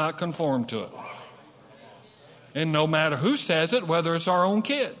means we're not conformed to it. And no matter who says it, whether it's our own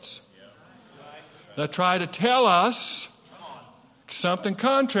kids that try to tell us something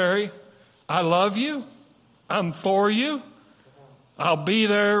contrary, I love you, I'm for you, I'll be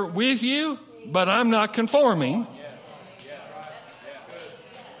there with you, but I'm not conforming.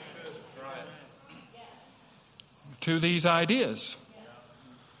 To these ideas.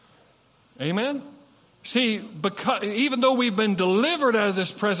 Amen? See, because even though we've been delivered out of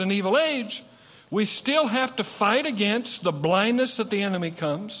this present evil age, we still have to fight against the blindness that the enemy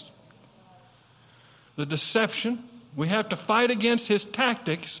comes, the deception. We have to fight against his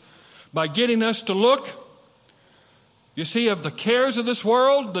tactics by getting us to look, you see, of the cares of this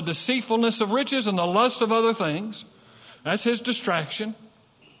world, the deceitfulness of riches, and the lust of other things. That's his distraction.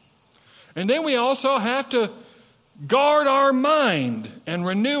 And then we also have to guard our mind and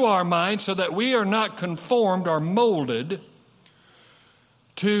renew our mind so that we are not conformed or molded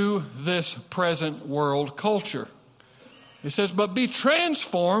to this present world culture. It says, but be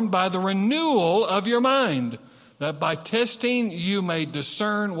transformed by the renewal of your mind, that by testing you may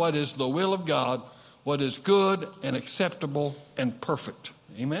discern what is the will of God, what is good and acceptable and perfect.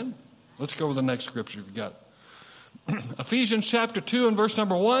 Amen? Let's go to the next scripture if you got it. Ephesians chapter 2 and verse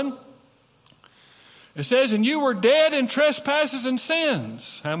number 1. It says, and you were dead in trespasses and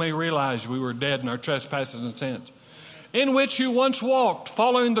sins. How many realize we were dead in our trespasses and sins? In which you once walked,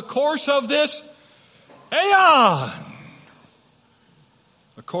 following the course of this aeon.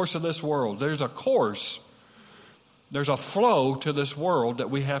 The course of this world. There's a course. There's a flow to this world that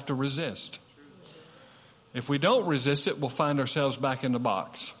we have to resist. If we don't resist it, we'll find ourselves back in the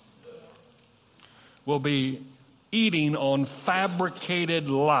box. We'll be eating on fabricated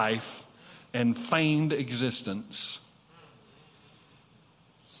life and feigned existence.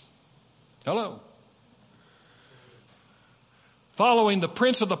 Hello. Following the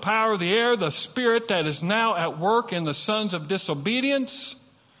prince of the power of the air, the spirit that is now at work in the sons of disobedience,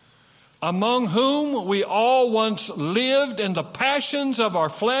 among whom we all once lived in the passions of our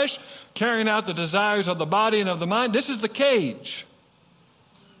flesh, carrying out the desires of the body and of the mind. This is the cage.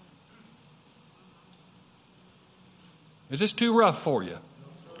 Is this too rough for you?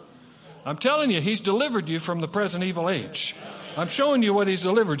 I'm telling you, he's delivered you from the present evil age. I'm showing you what he's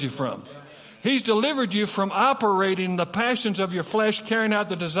delivered you from. He's delivered you from operating the passions of your flesh, carrying out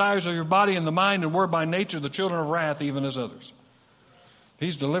the desires of your body and the mind, and were by nature the children of wrath, even as others.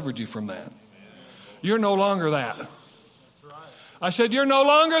 He's delivered you from that. You're no longer that. I said, you're no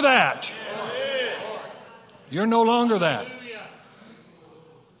longer that. You're no longer that.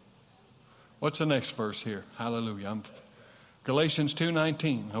 What's the next verse here? Hallelujah. Galatians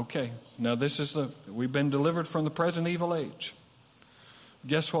 2:19. Okay. Now we've been delivered from the present evil age.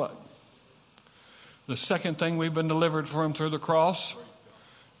 Guess what? The second thing we've been delivered from through the cross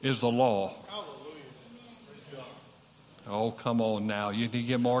is the law. Oh, come on now. You need to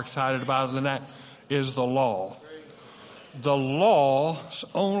get more excited about it than that. Is the law. The law's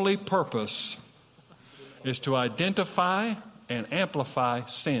only purpose is to identify and amplify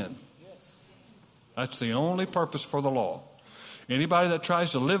sin. That's the only purpose for the law. Anybody that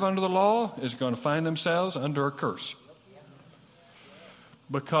tries to live under the law is going to find themselves under a curse.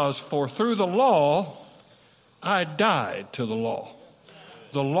 Because through the law, I died to the law.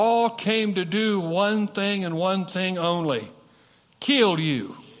 The law came to do one thing and one thing only. Kill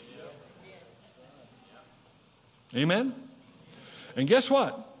you. Amen? And guess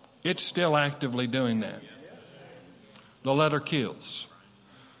what? It's still actively doing that. The letter kills,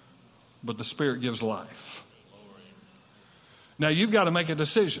 but the Spirit gives life. Now you've got to make a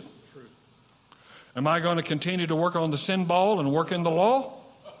decision. Am I going to continue to work on the sin ball and work in the law?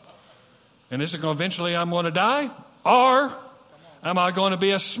 And is it going eventually I'm going to die? Or am I going to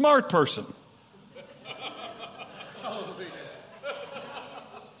be a smart person?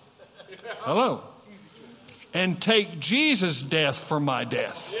 Hello. And take Jesus' death for my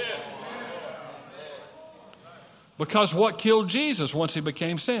death. Because what killed Jesus once he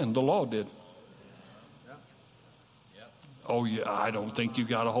became sin? The law did. Oh, yeah, I don't think you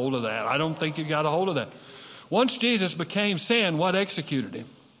got a hold of that. I don't think you got a hold of that. Once Jesus became sin, what executed him?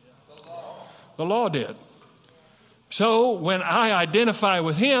 The law did. So when I identify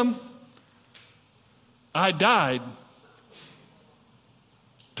with him, I died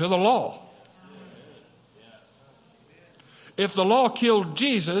to the law. If the law killed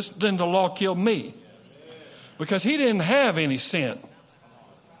Jesus, then the law killed me. Because he didn't have any sin.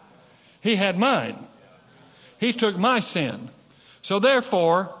 He had mine. He took my sin. So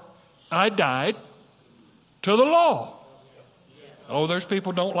therefore, I died to the law. Oh, there's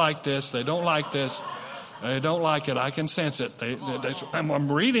people don't like this. They don't like this. They don't like it. I can sense it.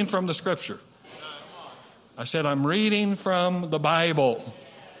 I'm reading from the scripture. I said, I'm reading from the Bible.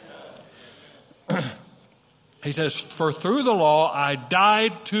 He says, for through the law, I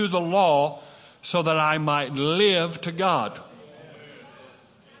died to the law so that I might live to God.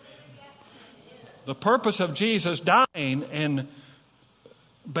 The purpose of Jesus dying, and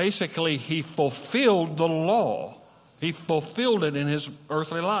basically he fulfilled the law. He fulfilled it in his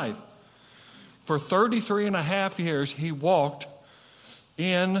earthly life. For 33 and a half years, he walked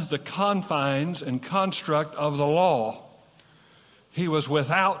in the confines and construct of the law. He was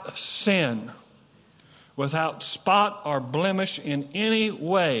without sin, without spot or blemish in any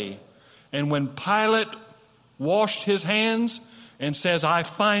way. And when Pilate washed his hands and says, I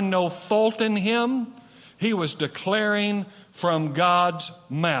find no fault in him, he was declaring from God's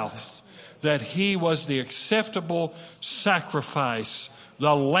mouth that he was the acceptable sacrifice,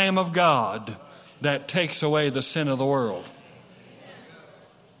 the Lamb of God that takes away the sin of the world.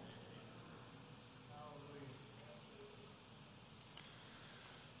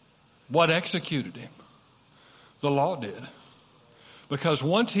 What executed him? The law did. Because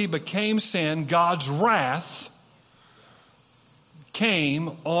once he became sin, God's wrath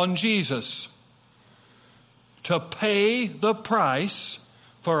came on Jesus to pay the price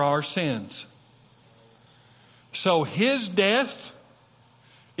for our sins. So his death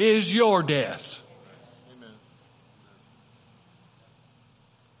is your death.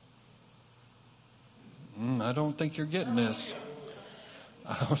 I don't think you're getting this.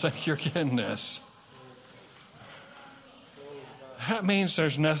 I don't think you're getting this. That means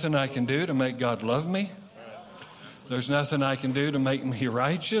there's nothing I can do to make God love me. There's nothing I can do to make me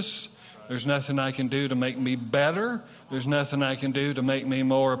righteous. There's nothing I can do to make me better. There's nothing I can do to make me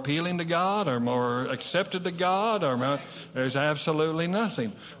more appealing to God or more accepted to God. There's absolutely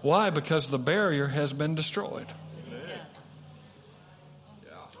nothing. Why? Because the barrier has been destroyed.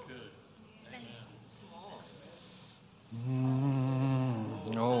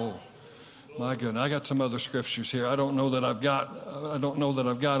 Oh, my goodness! I got some other scriptures here. I don't know that I've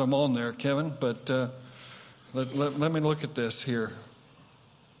got them on there, Kevin. But let me look at this here.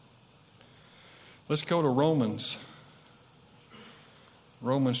 Let's go to Romans.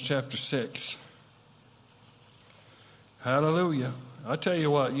 Romans chapter 6. Hallelujah! I tell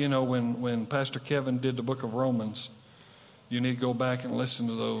you what, when Pastor Kevin did the book of Romans, you need to go back and listen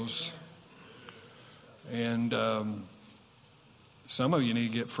to those. And some of you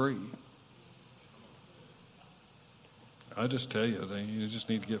need to get free. I just tell you, you just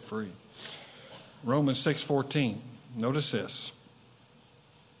need to get free. Romans 6:14. Notice this.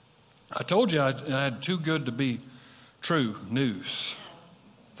 I told you I had too good to be true news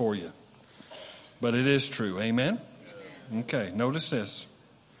for you. But it is true. Amen? Okay, notice this.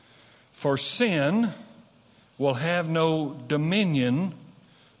 For sin will have no dominion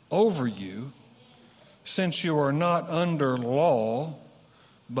over you, since you are not under law,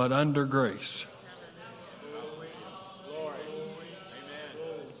 but under grace.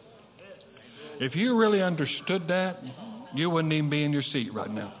 If you really understood that, you wouldn't even be in your seat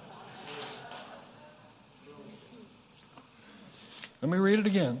right now. Let me read it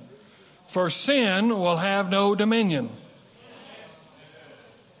again. For sin will have no dominion.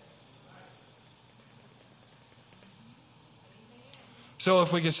 So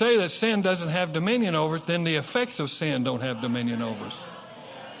if we could say that sin doesn't have dominion over it, then the effects of sin don't have dominion over us.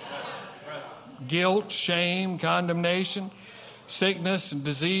 Guilt, shame, condemnation, sickness and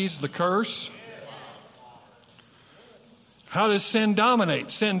disease, the curse. How does sin dominate?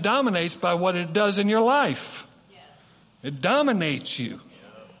 Sin dominates by what it does in your life. It dominates you.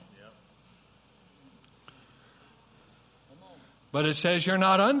 But it says you're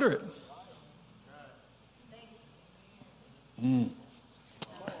not under it.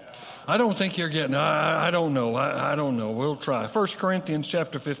 I don't think you're getting, I don't know. I don't know. We'll try. 1 Corinthians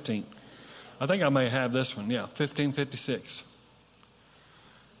chapter 15. I think I may have this one. Yeah, 15:56.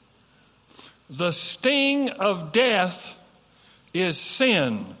 The sting of death is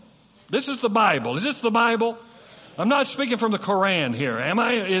sin. This is the Bible. Is this the Bible? I'm not speaking from the Koran here, am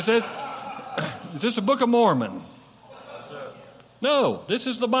I? Is this a Book of Mormon? No, this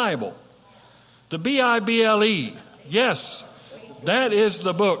is the Bible. The Bible. Yes, that is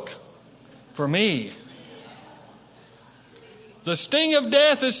the book for me. The sting of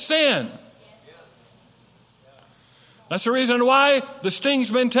death is sin. That's the reason why the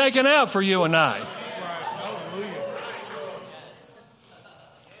sting's been taken out for you and I.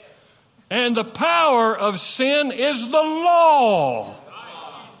 And the power of sin is the law.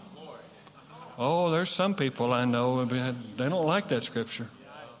 Oh, there's some people I know, they don't like that scripture.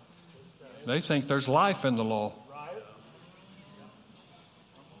 They think there's life in the law.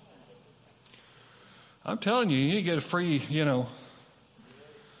 I'm telling you, you need to get free,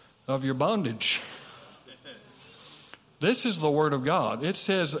 of your bondage. This is the Word of God. It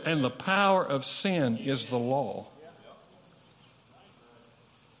says, and the power of sin is the law.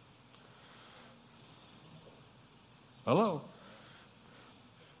 Hello?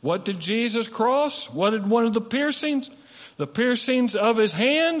 What did Jesus cross? What did one of the piercings of his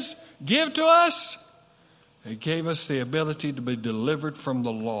hands give to us? It gave us the ability to be delivered from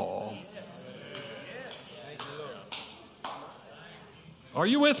the law. Are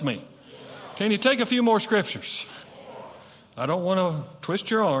you with me? Can you take a few more scriptures? I don't want to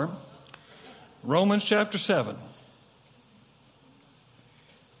twist your arm. Romans chapter 7.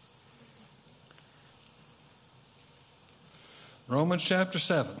 Romans chapter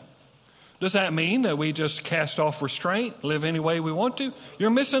 7. Does that mean that we just cast off restraint, live any way we want to? You're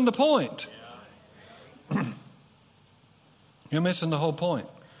missing the point. You're missing the whole point.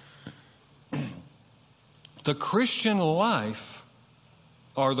 The Christian life,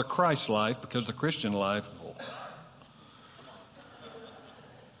 or the Christ life, because the Christian life,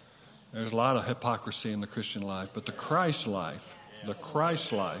 there's a lot of hypocrisy in the Christian life, but the Christ life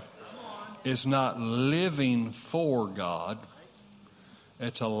is not living for God.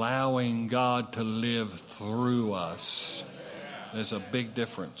 It's allowing God to live through us. There's a big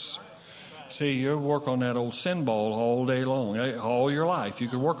difference. See, you work on that old sin ball all day long, all your life. You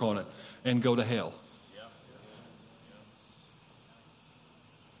could work on it and go to hell.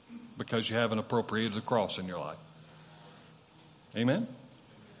 Because you haven't appropriated the cross in your life. Amen?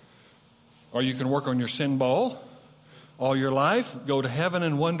 Or you can work on your sin ball all your life, go to heaven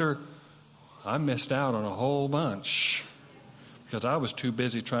and wonder, I missed out on a whole bunch because I was too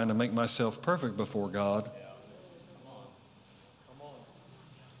busy trying to make myself perfect before God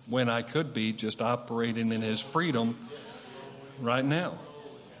when I could be just operating in His freedom right now.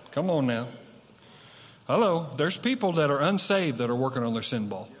 Come on now. Hello. There's people that are unsaved that are working on their sin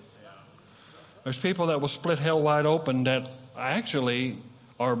ball. There's people that will split hell wide open that actually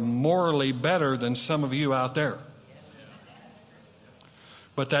are morally better than some of you out there.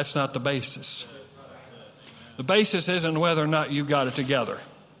 But that's not the basis. The basis isn't whether or not you got it together.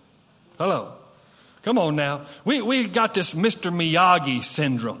 Hello. Come on now. We got this Mr. Miyagi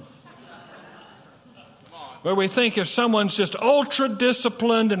syndrome. Where we think if someone's just ultra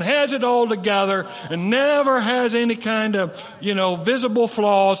disciplined and has it all together and never has any kind of, visible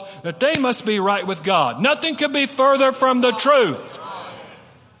flaws, that they must be right with God. Nothing could be further from the truth.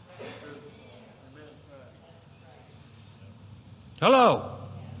 Hello.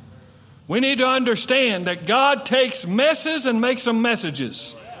 We need to understand that God takes messes and makes them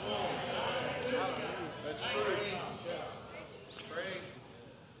messages.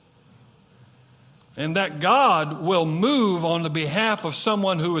 And that God will move on the behalf of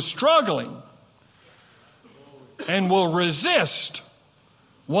someone who is struggling and will resist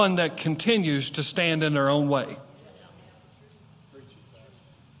one that continues to stand in their own way.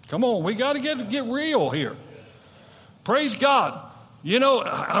 Come on, we got to get real here. Praise God.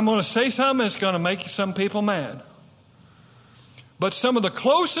 I'm going to say something that's going to make some people mad. But some of the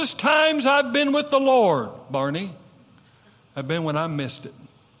closest times I've been with the Lord, Barney, have been when I missed it.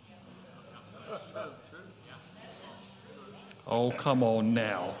 Oh, come on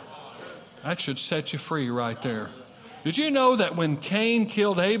now. That should set you free right there. Did you know that when Cain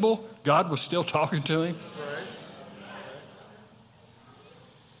killed Abel, God was still talking to him?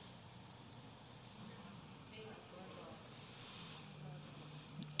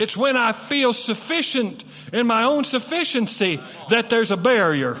 It's when I feel sufficient in my own sufficiency that there's a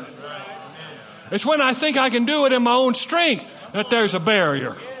barrier. It's when I think I can do it in my own strength that there's a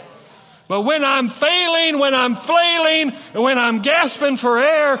barrier. But when I'm failing, when I'm flailing, and when I'm gasping for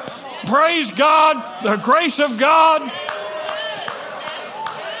air, praise God, the grace of God.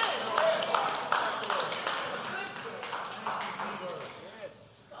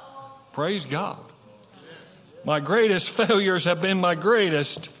 Praise God. My greatest failures have been my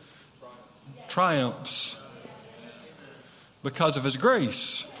greatest triumphs because of His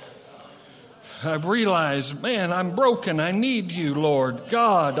grace. I've realized, man, I'm broken. I need you, Lord.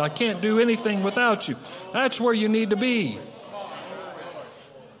 God, I can't do anything without you. That's where you need to be.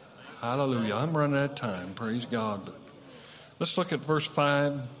 Hallelujah. I'm running out of time. Praise God. But let's look at verse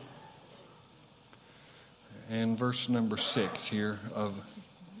 5 and verse number 6 here of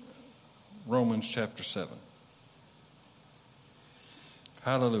Romans chapter 7.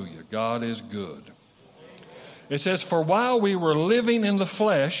 Hallelujah. God is good. It says, for while we were living in the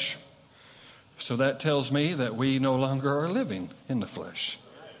flesh, so that tells me that we no longer are living in the flesh.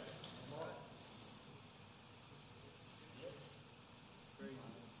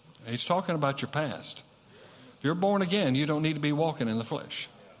 He's talking about your past. If you're born again, you don't need to be walking in the flesh.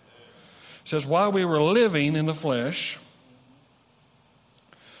 It says, while we were living in the flesh,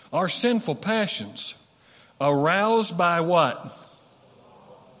 our sinful passions, aroused by what?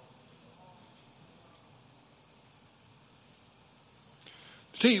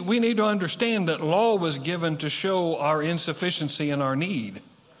 See, we need to understand that law was given to show our insufficiency and our need.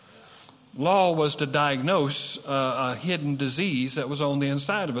 Law was to diagnose a hidden disease that was on the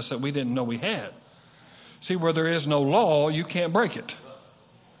inside of us that we didn't know we had. See, where there is no law, you can't break it.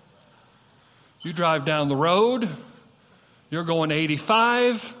 You drive down the road, you're going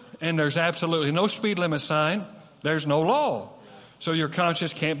 85, and there's absolutely no speed limit sign. There's no law. So your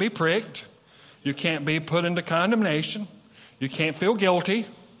conscience can't be pricked. You can't be put into condemnation. You can't feel guilty.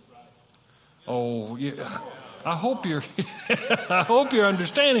 Oh, yeah. I hope you're I hope you're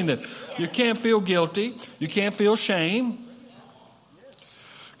understanding this. You can't feel guilty. You can't feel shame.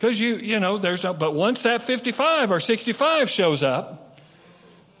 Because you know, there's no, but once that 55 or 65 shows up,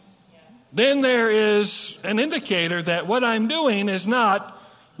 then there is an indicator that what I'm doing is not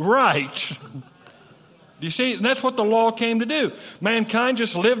right. You see, that's what the law came to do. Mankind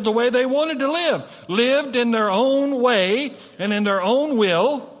just lived the way they wanted to live. Lived in their own way and in their own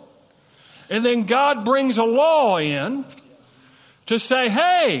will. And then God brings a law in to say,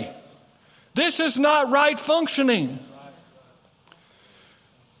 hey, this is not right functioning.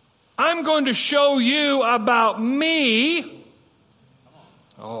 I'm going to show you about me.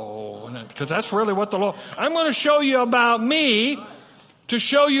 Oh, because that's really what the law... I'm going to show you about me to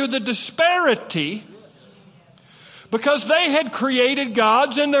show you the disparity, because they had created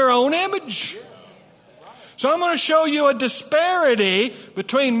gods in their own image. So I'm going to show you a disparity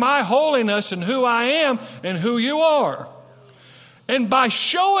between my holiness and who I am and who you are. And by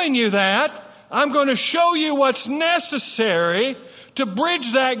showing you that, I'm going to show you what's necessary to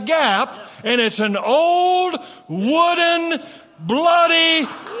bridge that gap. And it's an old, wooden, bloody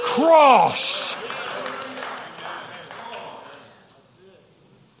cross.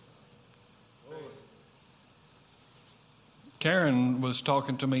 Karen was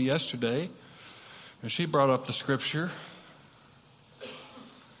talking to me yesterday, and she brought up the scripture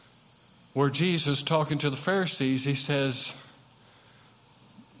where Jesus, talking to the Pharisees, he says,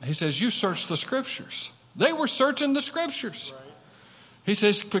 you search the scriptures. They were searching the scriptures. He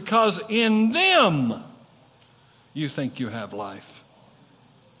says, because in them you think you have life.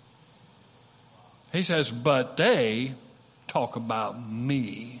 He says, but they talk about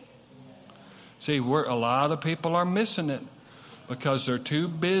me. See, a lot of people are missing it because they're too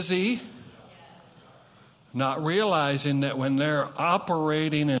busy not realizing that when they're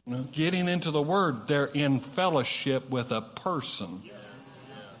operating and getting into the Word, they're in fellowship with a person.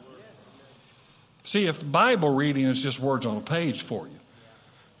 See, if Bible reading is just words on a page for you,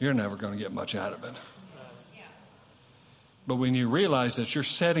 you're never going to get much out of it. But when you realize that you're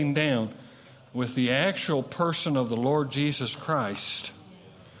sitting down with the actual person of the Lord Jesus Christ,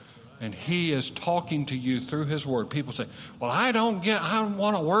 and He is talking to you through His Word. People say, well, I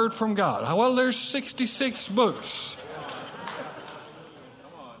want a word from God. Well, there's 66 books.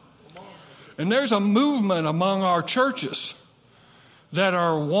 And there's a movement among our churches that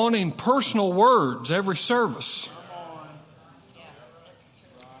are wanting personal words every service.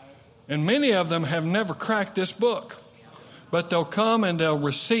 And many of them have never cracked this book. But they'll come and they'll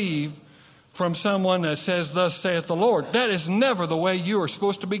receive from someone that says, "Thus saith the Lord." That is never the way you are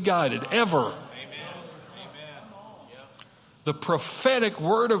supposed to be guided, ever. The prophetic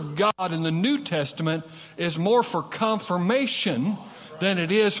word of God in the New Testament is more for confirmation than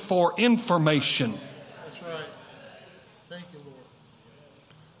it is for information. That's right. Thank you, Lord.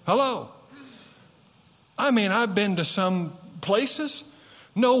 Hello. I mean, I've been to some places.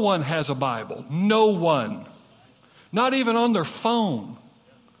 No one has a Bible. No one. Not even on their phone.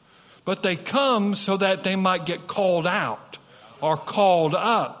 But they come so that they might get called out or called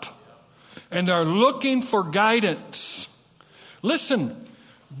up. And they're looking for guidance. Listen,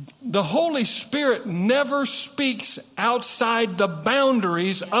 the Holy Spirit never speaks outside the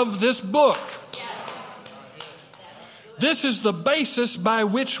boundaries of this book. This is the basis by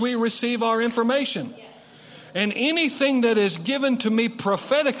which we receive our information. And anything that is given to me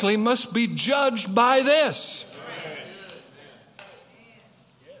prophetically must be judged by this.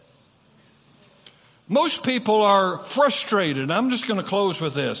 Most people are frustrated. I'm just going to close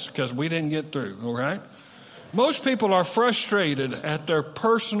with this because we didn't get through, all right? Most people are frustrated at their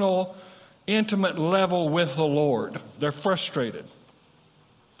personal, intimate level with the Lord. They're frustrated.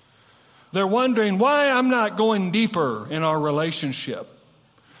 They're wondering why I'm not going deeper in our relationship.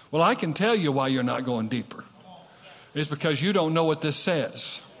 Well, I can tell you why you're not going deeper. It's because you don't know what this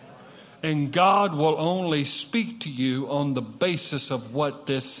says. And God will only speak to you on the basis of what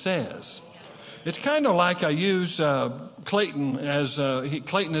this says. It's kind of like I use Clayton as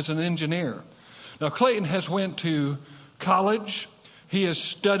Clayton is an engineer. Now, Clayton has went to college. He has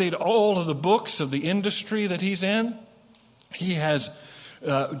studied all of the books of the industry that he's in. He has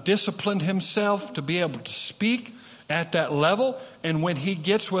disciplined himself to be able to speak at that level. And when he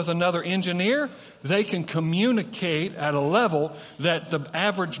gets with another engineer, they can communicate at a level that the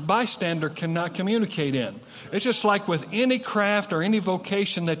average bystander cannot communicate in. It's just like with any craft or any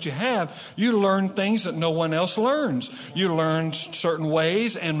vocation that you have, you learn things that no one else learns. You learn certain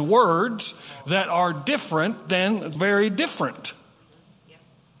ways and words that are different than very different.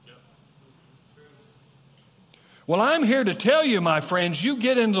 Well, I'm here to tell you, my friends, you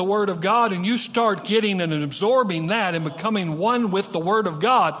get into the Word of God and you start getting and absorbing that and becoming one with the Word of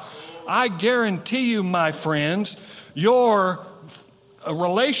God. I guarantee you, my friends, your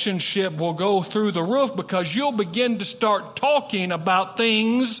relationship will go through the roof because you'll begin to start talking about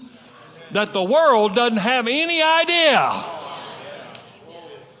things that the world doesn't have any idea.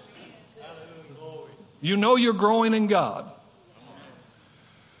 You know you're growing in God.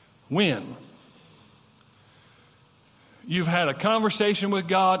 When you've had a conversation with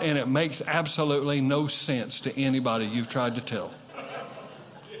God and it makes absolutely no sense to anybody you've tried to tell.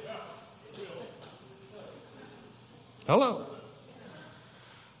 Hello.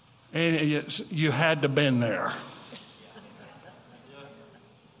 And you had to been there.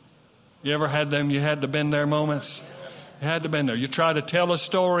 You ever had them, you had to been there moments? You had to been there. You try to tell a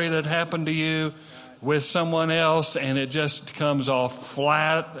story that happened to you with someone else and it just comes off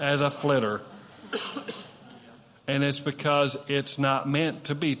flat as a flitter. And it's because it's not meant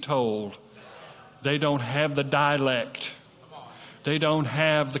to be told. They don't have the dialect. They don't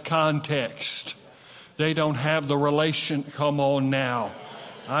have the context. They don't have the relation. Come on now.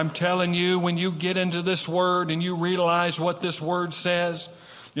 I'm telling you, when you get into this word and you realize what this word says,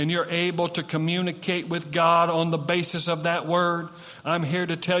 and you're able to communicate with God on the basis of that word, I'm here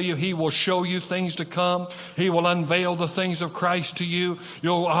to tell you He will show you things to come. He will unveil the things of Christ to you.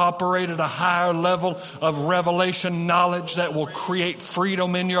 You'll operate at a higher level of revelation knowledge that will create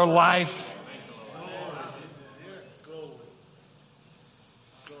freedom in your life.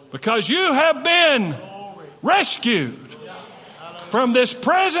 Because you have been rescued from this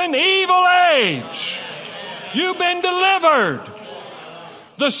present evil age. You've been delivered.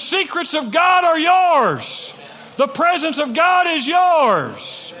 The secrets of God are yours. The presence of God is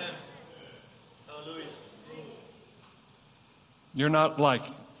yours. You're not like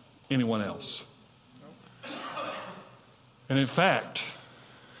anyone else. And in fact,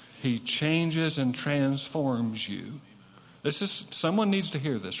 He changes and transforms you. Someone needs to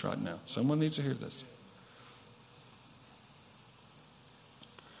hear this right now. Someone needs to hear this.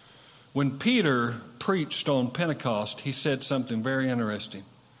 When Peter preached on Pentecost, he said something very interesting.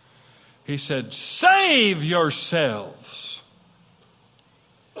 He said, "Save yourselves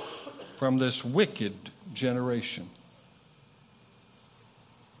from this wicked generation."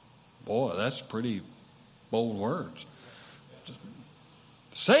 Boy, that's pretty bold words.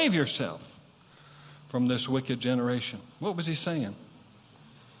 Save yourself from this wicked generation. What was he saying?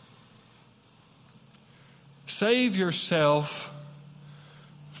 Save yourself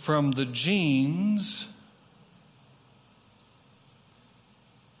from the genes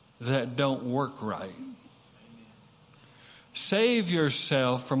that don't work right. Save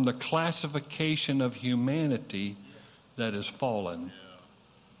yourself from the classification of humanity that is fallen.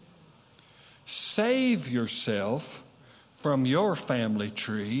 Save yourself from your family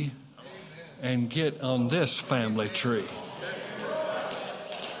tree and get on this family tree.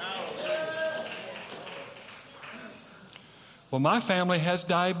 Well, my family has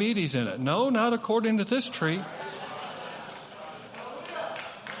diabetes in it. No, not according to this tree.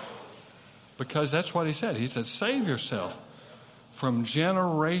 Because that's what he said. He said, save yourself from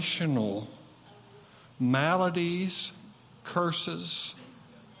generational maladies, curses.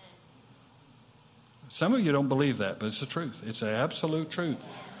 Some of you don't believe that, but it's the truth. It's the absolute truth.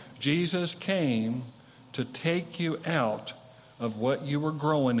 Jesus came to take you out of what you were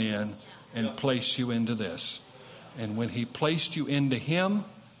growing in and place you into this. And when he placed you into him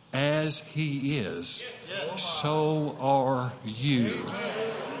as he is, so are you.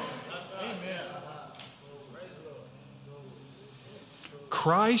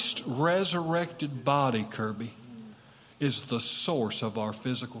 Christ's resurrected body, Kirby, is the source of our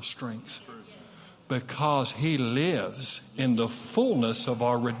physical strength. Because he lives in the fullness of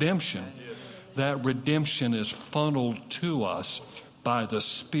our redemption. That redemption is funneled to us by the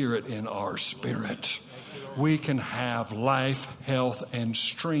Spirit in our spirit. We can have life, health, and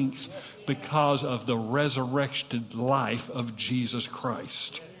strength because of the resurrected life of Jesus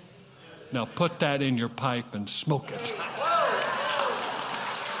Christ. Now put that in your pipe and smoke it.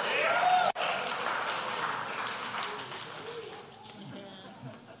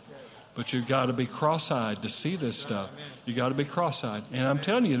 But you've got to be cross-eyed to see this stuff. You've got to be cross-eyed. And I'm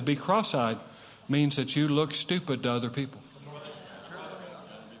telling you, to be cross-eyed means that you look stupid to other people.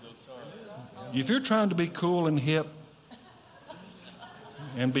 If you're trying to be cool and hip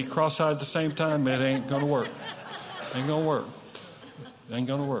and be cross-eyed at the same time, it ain't going to work. Ain't going to work. Ain't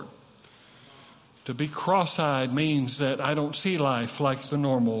going to work. To be cross-eyed means that I don't see life like the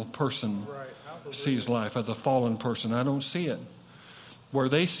normal person sees life, as a fallen person. I don't see it. Where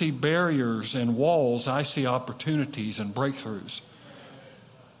they see barriers and walls, I see opportunities and breakthroughs.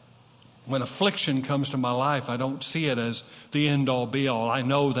 When affliction comes to my life, I don't see it as the end-all, be-all. I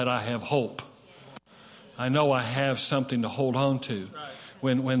know that I have hope. I know I have something to hold on to.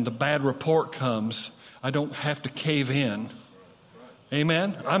 When the bad report comes, I don't have to cave in.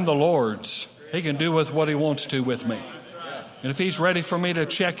 Amen? I'm the Lord's. He can do with what he wants to with me. And if he's ready for me to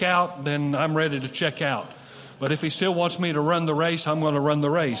check out, then I'm ready to check out. But if he still wants me to run the race, I'm going to run the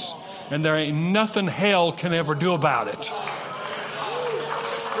race. And there ain't nothing hell can ever do about it.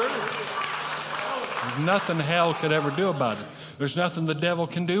 There's nothing hell could ever do about it. There's nothing the devil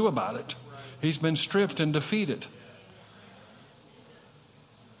can do about it. He's been stripped and defeated.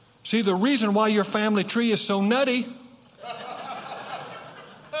 See, the reason why your family tree is so nutty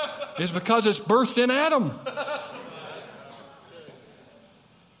is because it's birthed in Adam.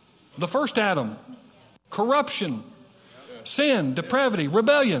 The first Adam. Corruption, sin, depravity,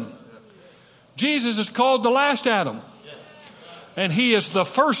 rebellion. Jesus is called the last Adam. And he is the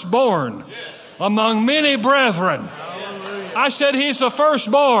firstborn among many brethren. I said he's the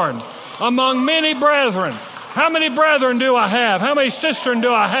firstborn among many brethren. How many brethren do I have? How many sisters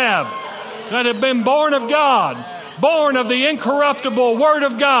do I have that have been born of God, born of the incorruptible Word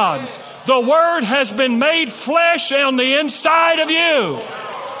of God? The Word has been made flesh on the inside of you.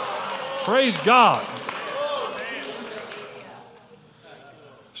 Praise God.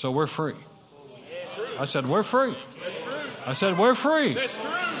 So we're free. I said, we're free. I said, we're free.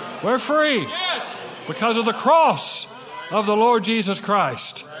 We're free. Because of the cross of the Lord Jesus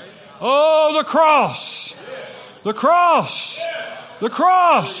Christ. Oh, the cross. The cross. The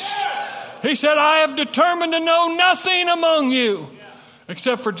cross. He said, I have determined to know nothing among you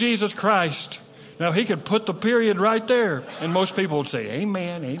except for Jesus Christ. Now, he could put the period right there, and most people would say,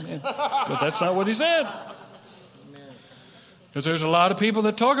 amen, amen. But that's not what he said. Because there's a lot of people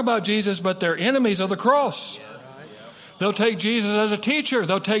that talk about Jesus, but they're enemies of the cross. They'll take Jesus as a teacher.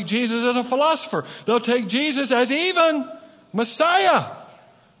 They'll take Jesus as a philosopher. They'll take Jesus as even Messiah.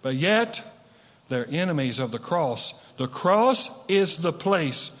 But yet, they're enemies of the cross. The cross is the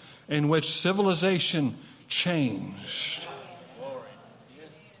place in which civilization changed.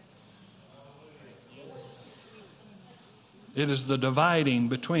 It is the dividing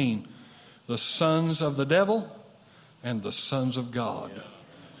between the sons of the devil and the sons of God,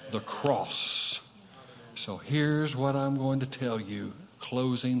 the cross. So here's what I'm going to tell you,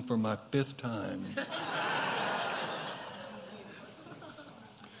 closing for my 5th time.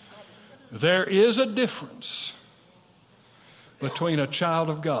 There is a difference between a child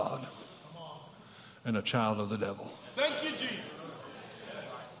of God and a child of the devil. Thank you, Jesus.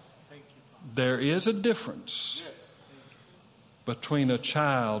 There is a difference between a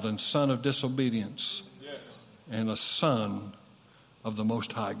child and son of disobedience and a son of the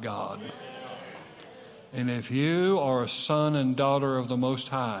Most High God. And if you are a son and daughter of the Most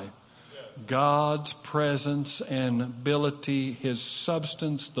High, God's presence and ability, His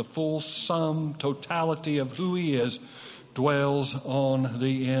substance, the full sum, totality of who He is, dwells on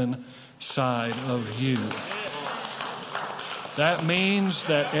the inside of you. That means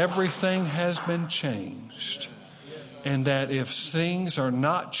that everything has been changed. And that if things are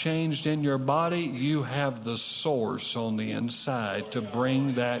not changed in your body, you have the source on the inside to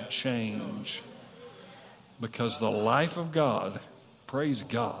bring that change. Because the life of God, praise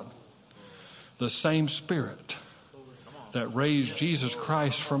God, the same Spirit that raised Jesus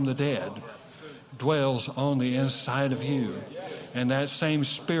Christ from the dead dwells on the inside of you. And that same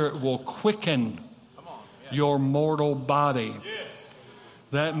Spirit will quicken your mortal body.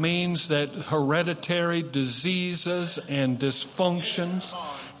 That means that hereditary diseases and dysfunctions,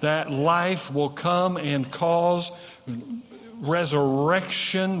 that life will come and cause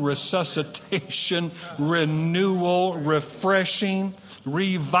resurrection, resuscitation, renewal, refreshing,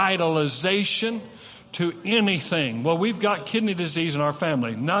 revitalization to anything. Well, we've got kidney disease in our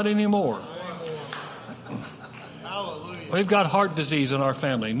family. Not anymore. We've got heart disease in our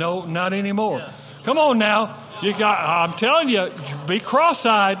family. No, not anymore. Come on now. I'm telling you, be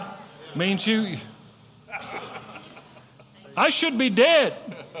cross-eyed means I should be dead.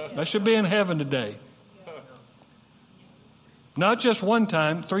 I should be in heaven today. Not just one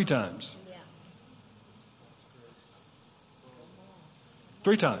time, 3 times.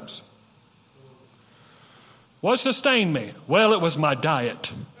 3 times. What sustained me? Well, it was my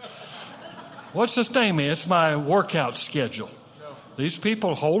diet. What sustained me? It's my workout schedule. These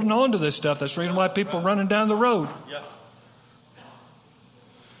people holding on to this stuff. That's the reason why people are running down the road.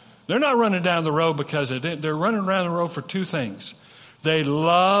 They're not running down the road because they're running around the road for 2 things. They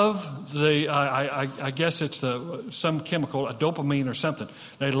love I guess it's some chemical, a dopamine or something.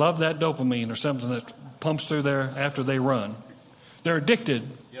 They love that dopamine or something that pumps through there after they run. They're addicted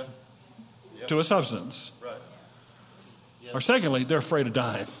to a substance. Or secondly, they're afraid of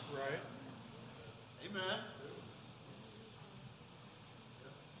dying.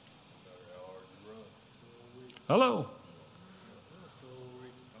 Hello.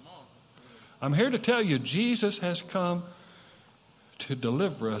 I'm here to tell you, Jesus has come to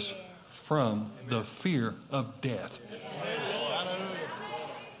deliver us from the fear of death.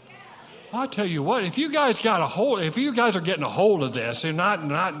 I'll tell you what, if you guys are getting a hold of this and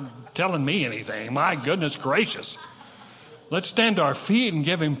not telling me anything, my goodness gracious. Let's stand to our feet and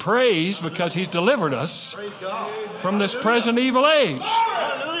give Him praise because He's delivered us from this present evil age.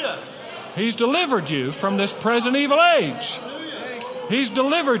 He's delivered you from this present evil age. He's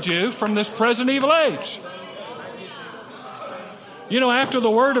delivered you from this present evil age. You know, after the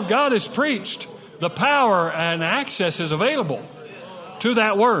Word of God is preached, the power and access is available to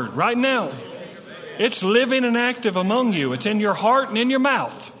that Word right now. It's living and active among you. It's in your heart and in your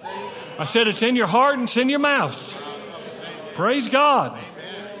mouth. I said it's in your heart and it's in your mouth. Praise God.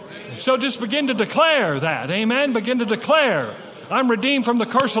 So just begin to declare that. Amen. Begin to declare. I'm redeemed from the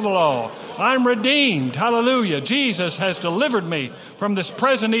curse of the law. I'm redeemed. Hallelujah. Jesus has delivered me from this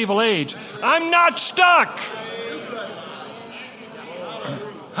present evil age. I'm not stuck.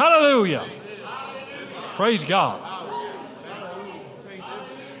 Hallelujah. Praise God.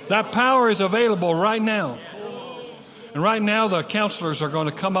 That power is available right now. And right now the counselors are going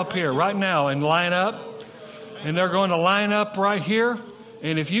to come up here right now and line up. And they're going to line up right here.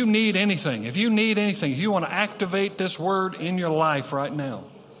 And if you need anything, if you want to activate this word in your life right now,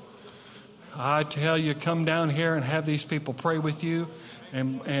 I tell you, come down here and have these people pray with you.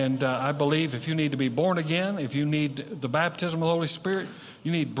 And I believe if you need to be born again, if you need the baptism of the Holy Spirit,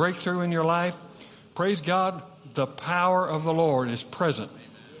 you need breakthrough in your life, praise God, the power of the Lord is present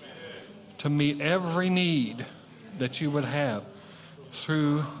to meet every need that you would have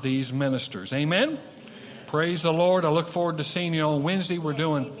through these ministers. Amen? Praise the Lord. I look forward to seeing you on Wednesday. We're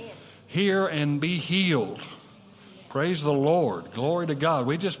doing Hear and Be Healed. Praise the Lord. Glory to God.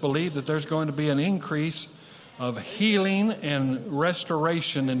 We just believe that there's going to be an increase of healing and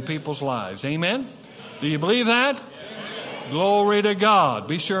restoration in people's lives. Amen? Do you believe that? Glory to God.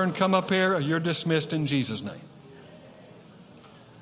 Be sure and come up here. You're dismissed in Jesus' name.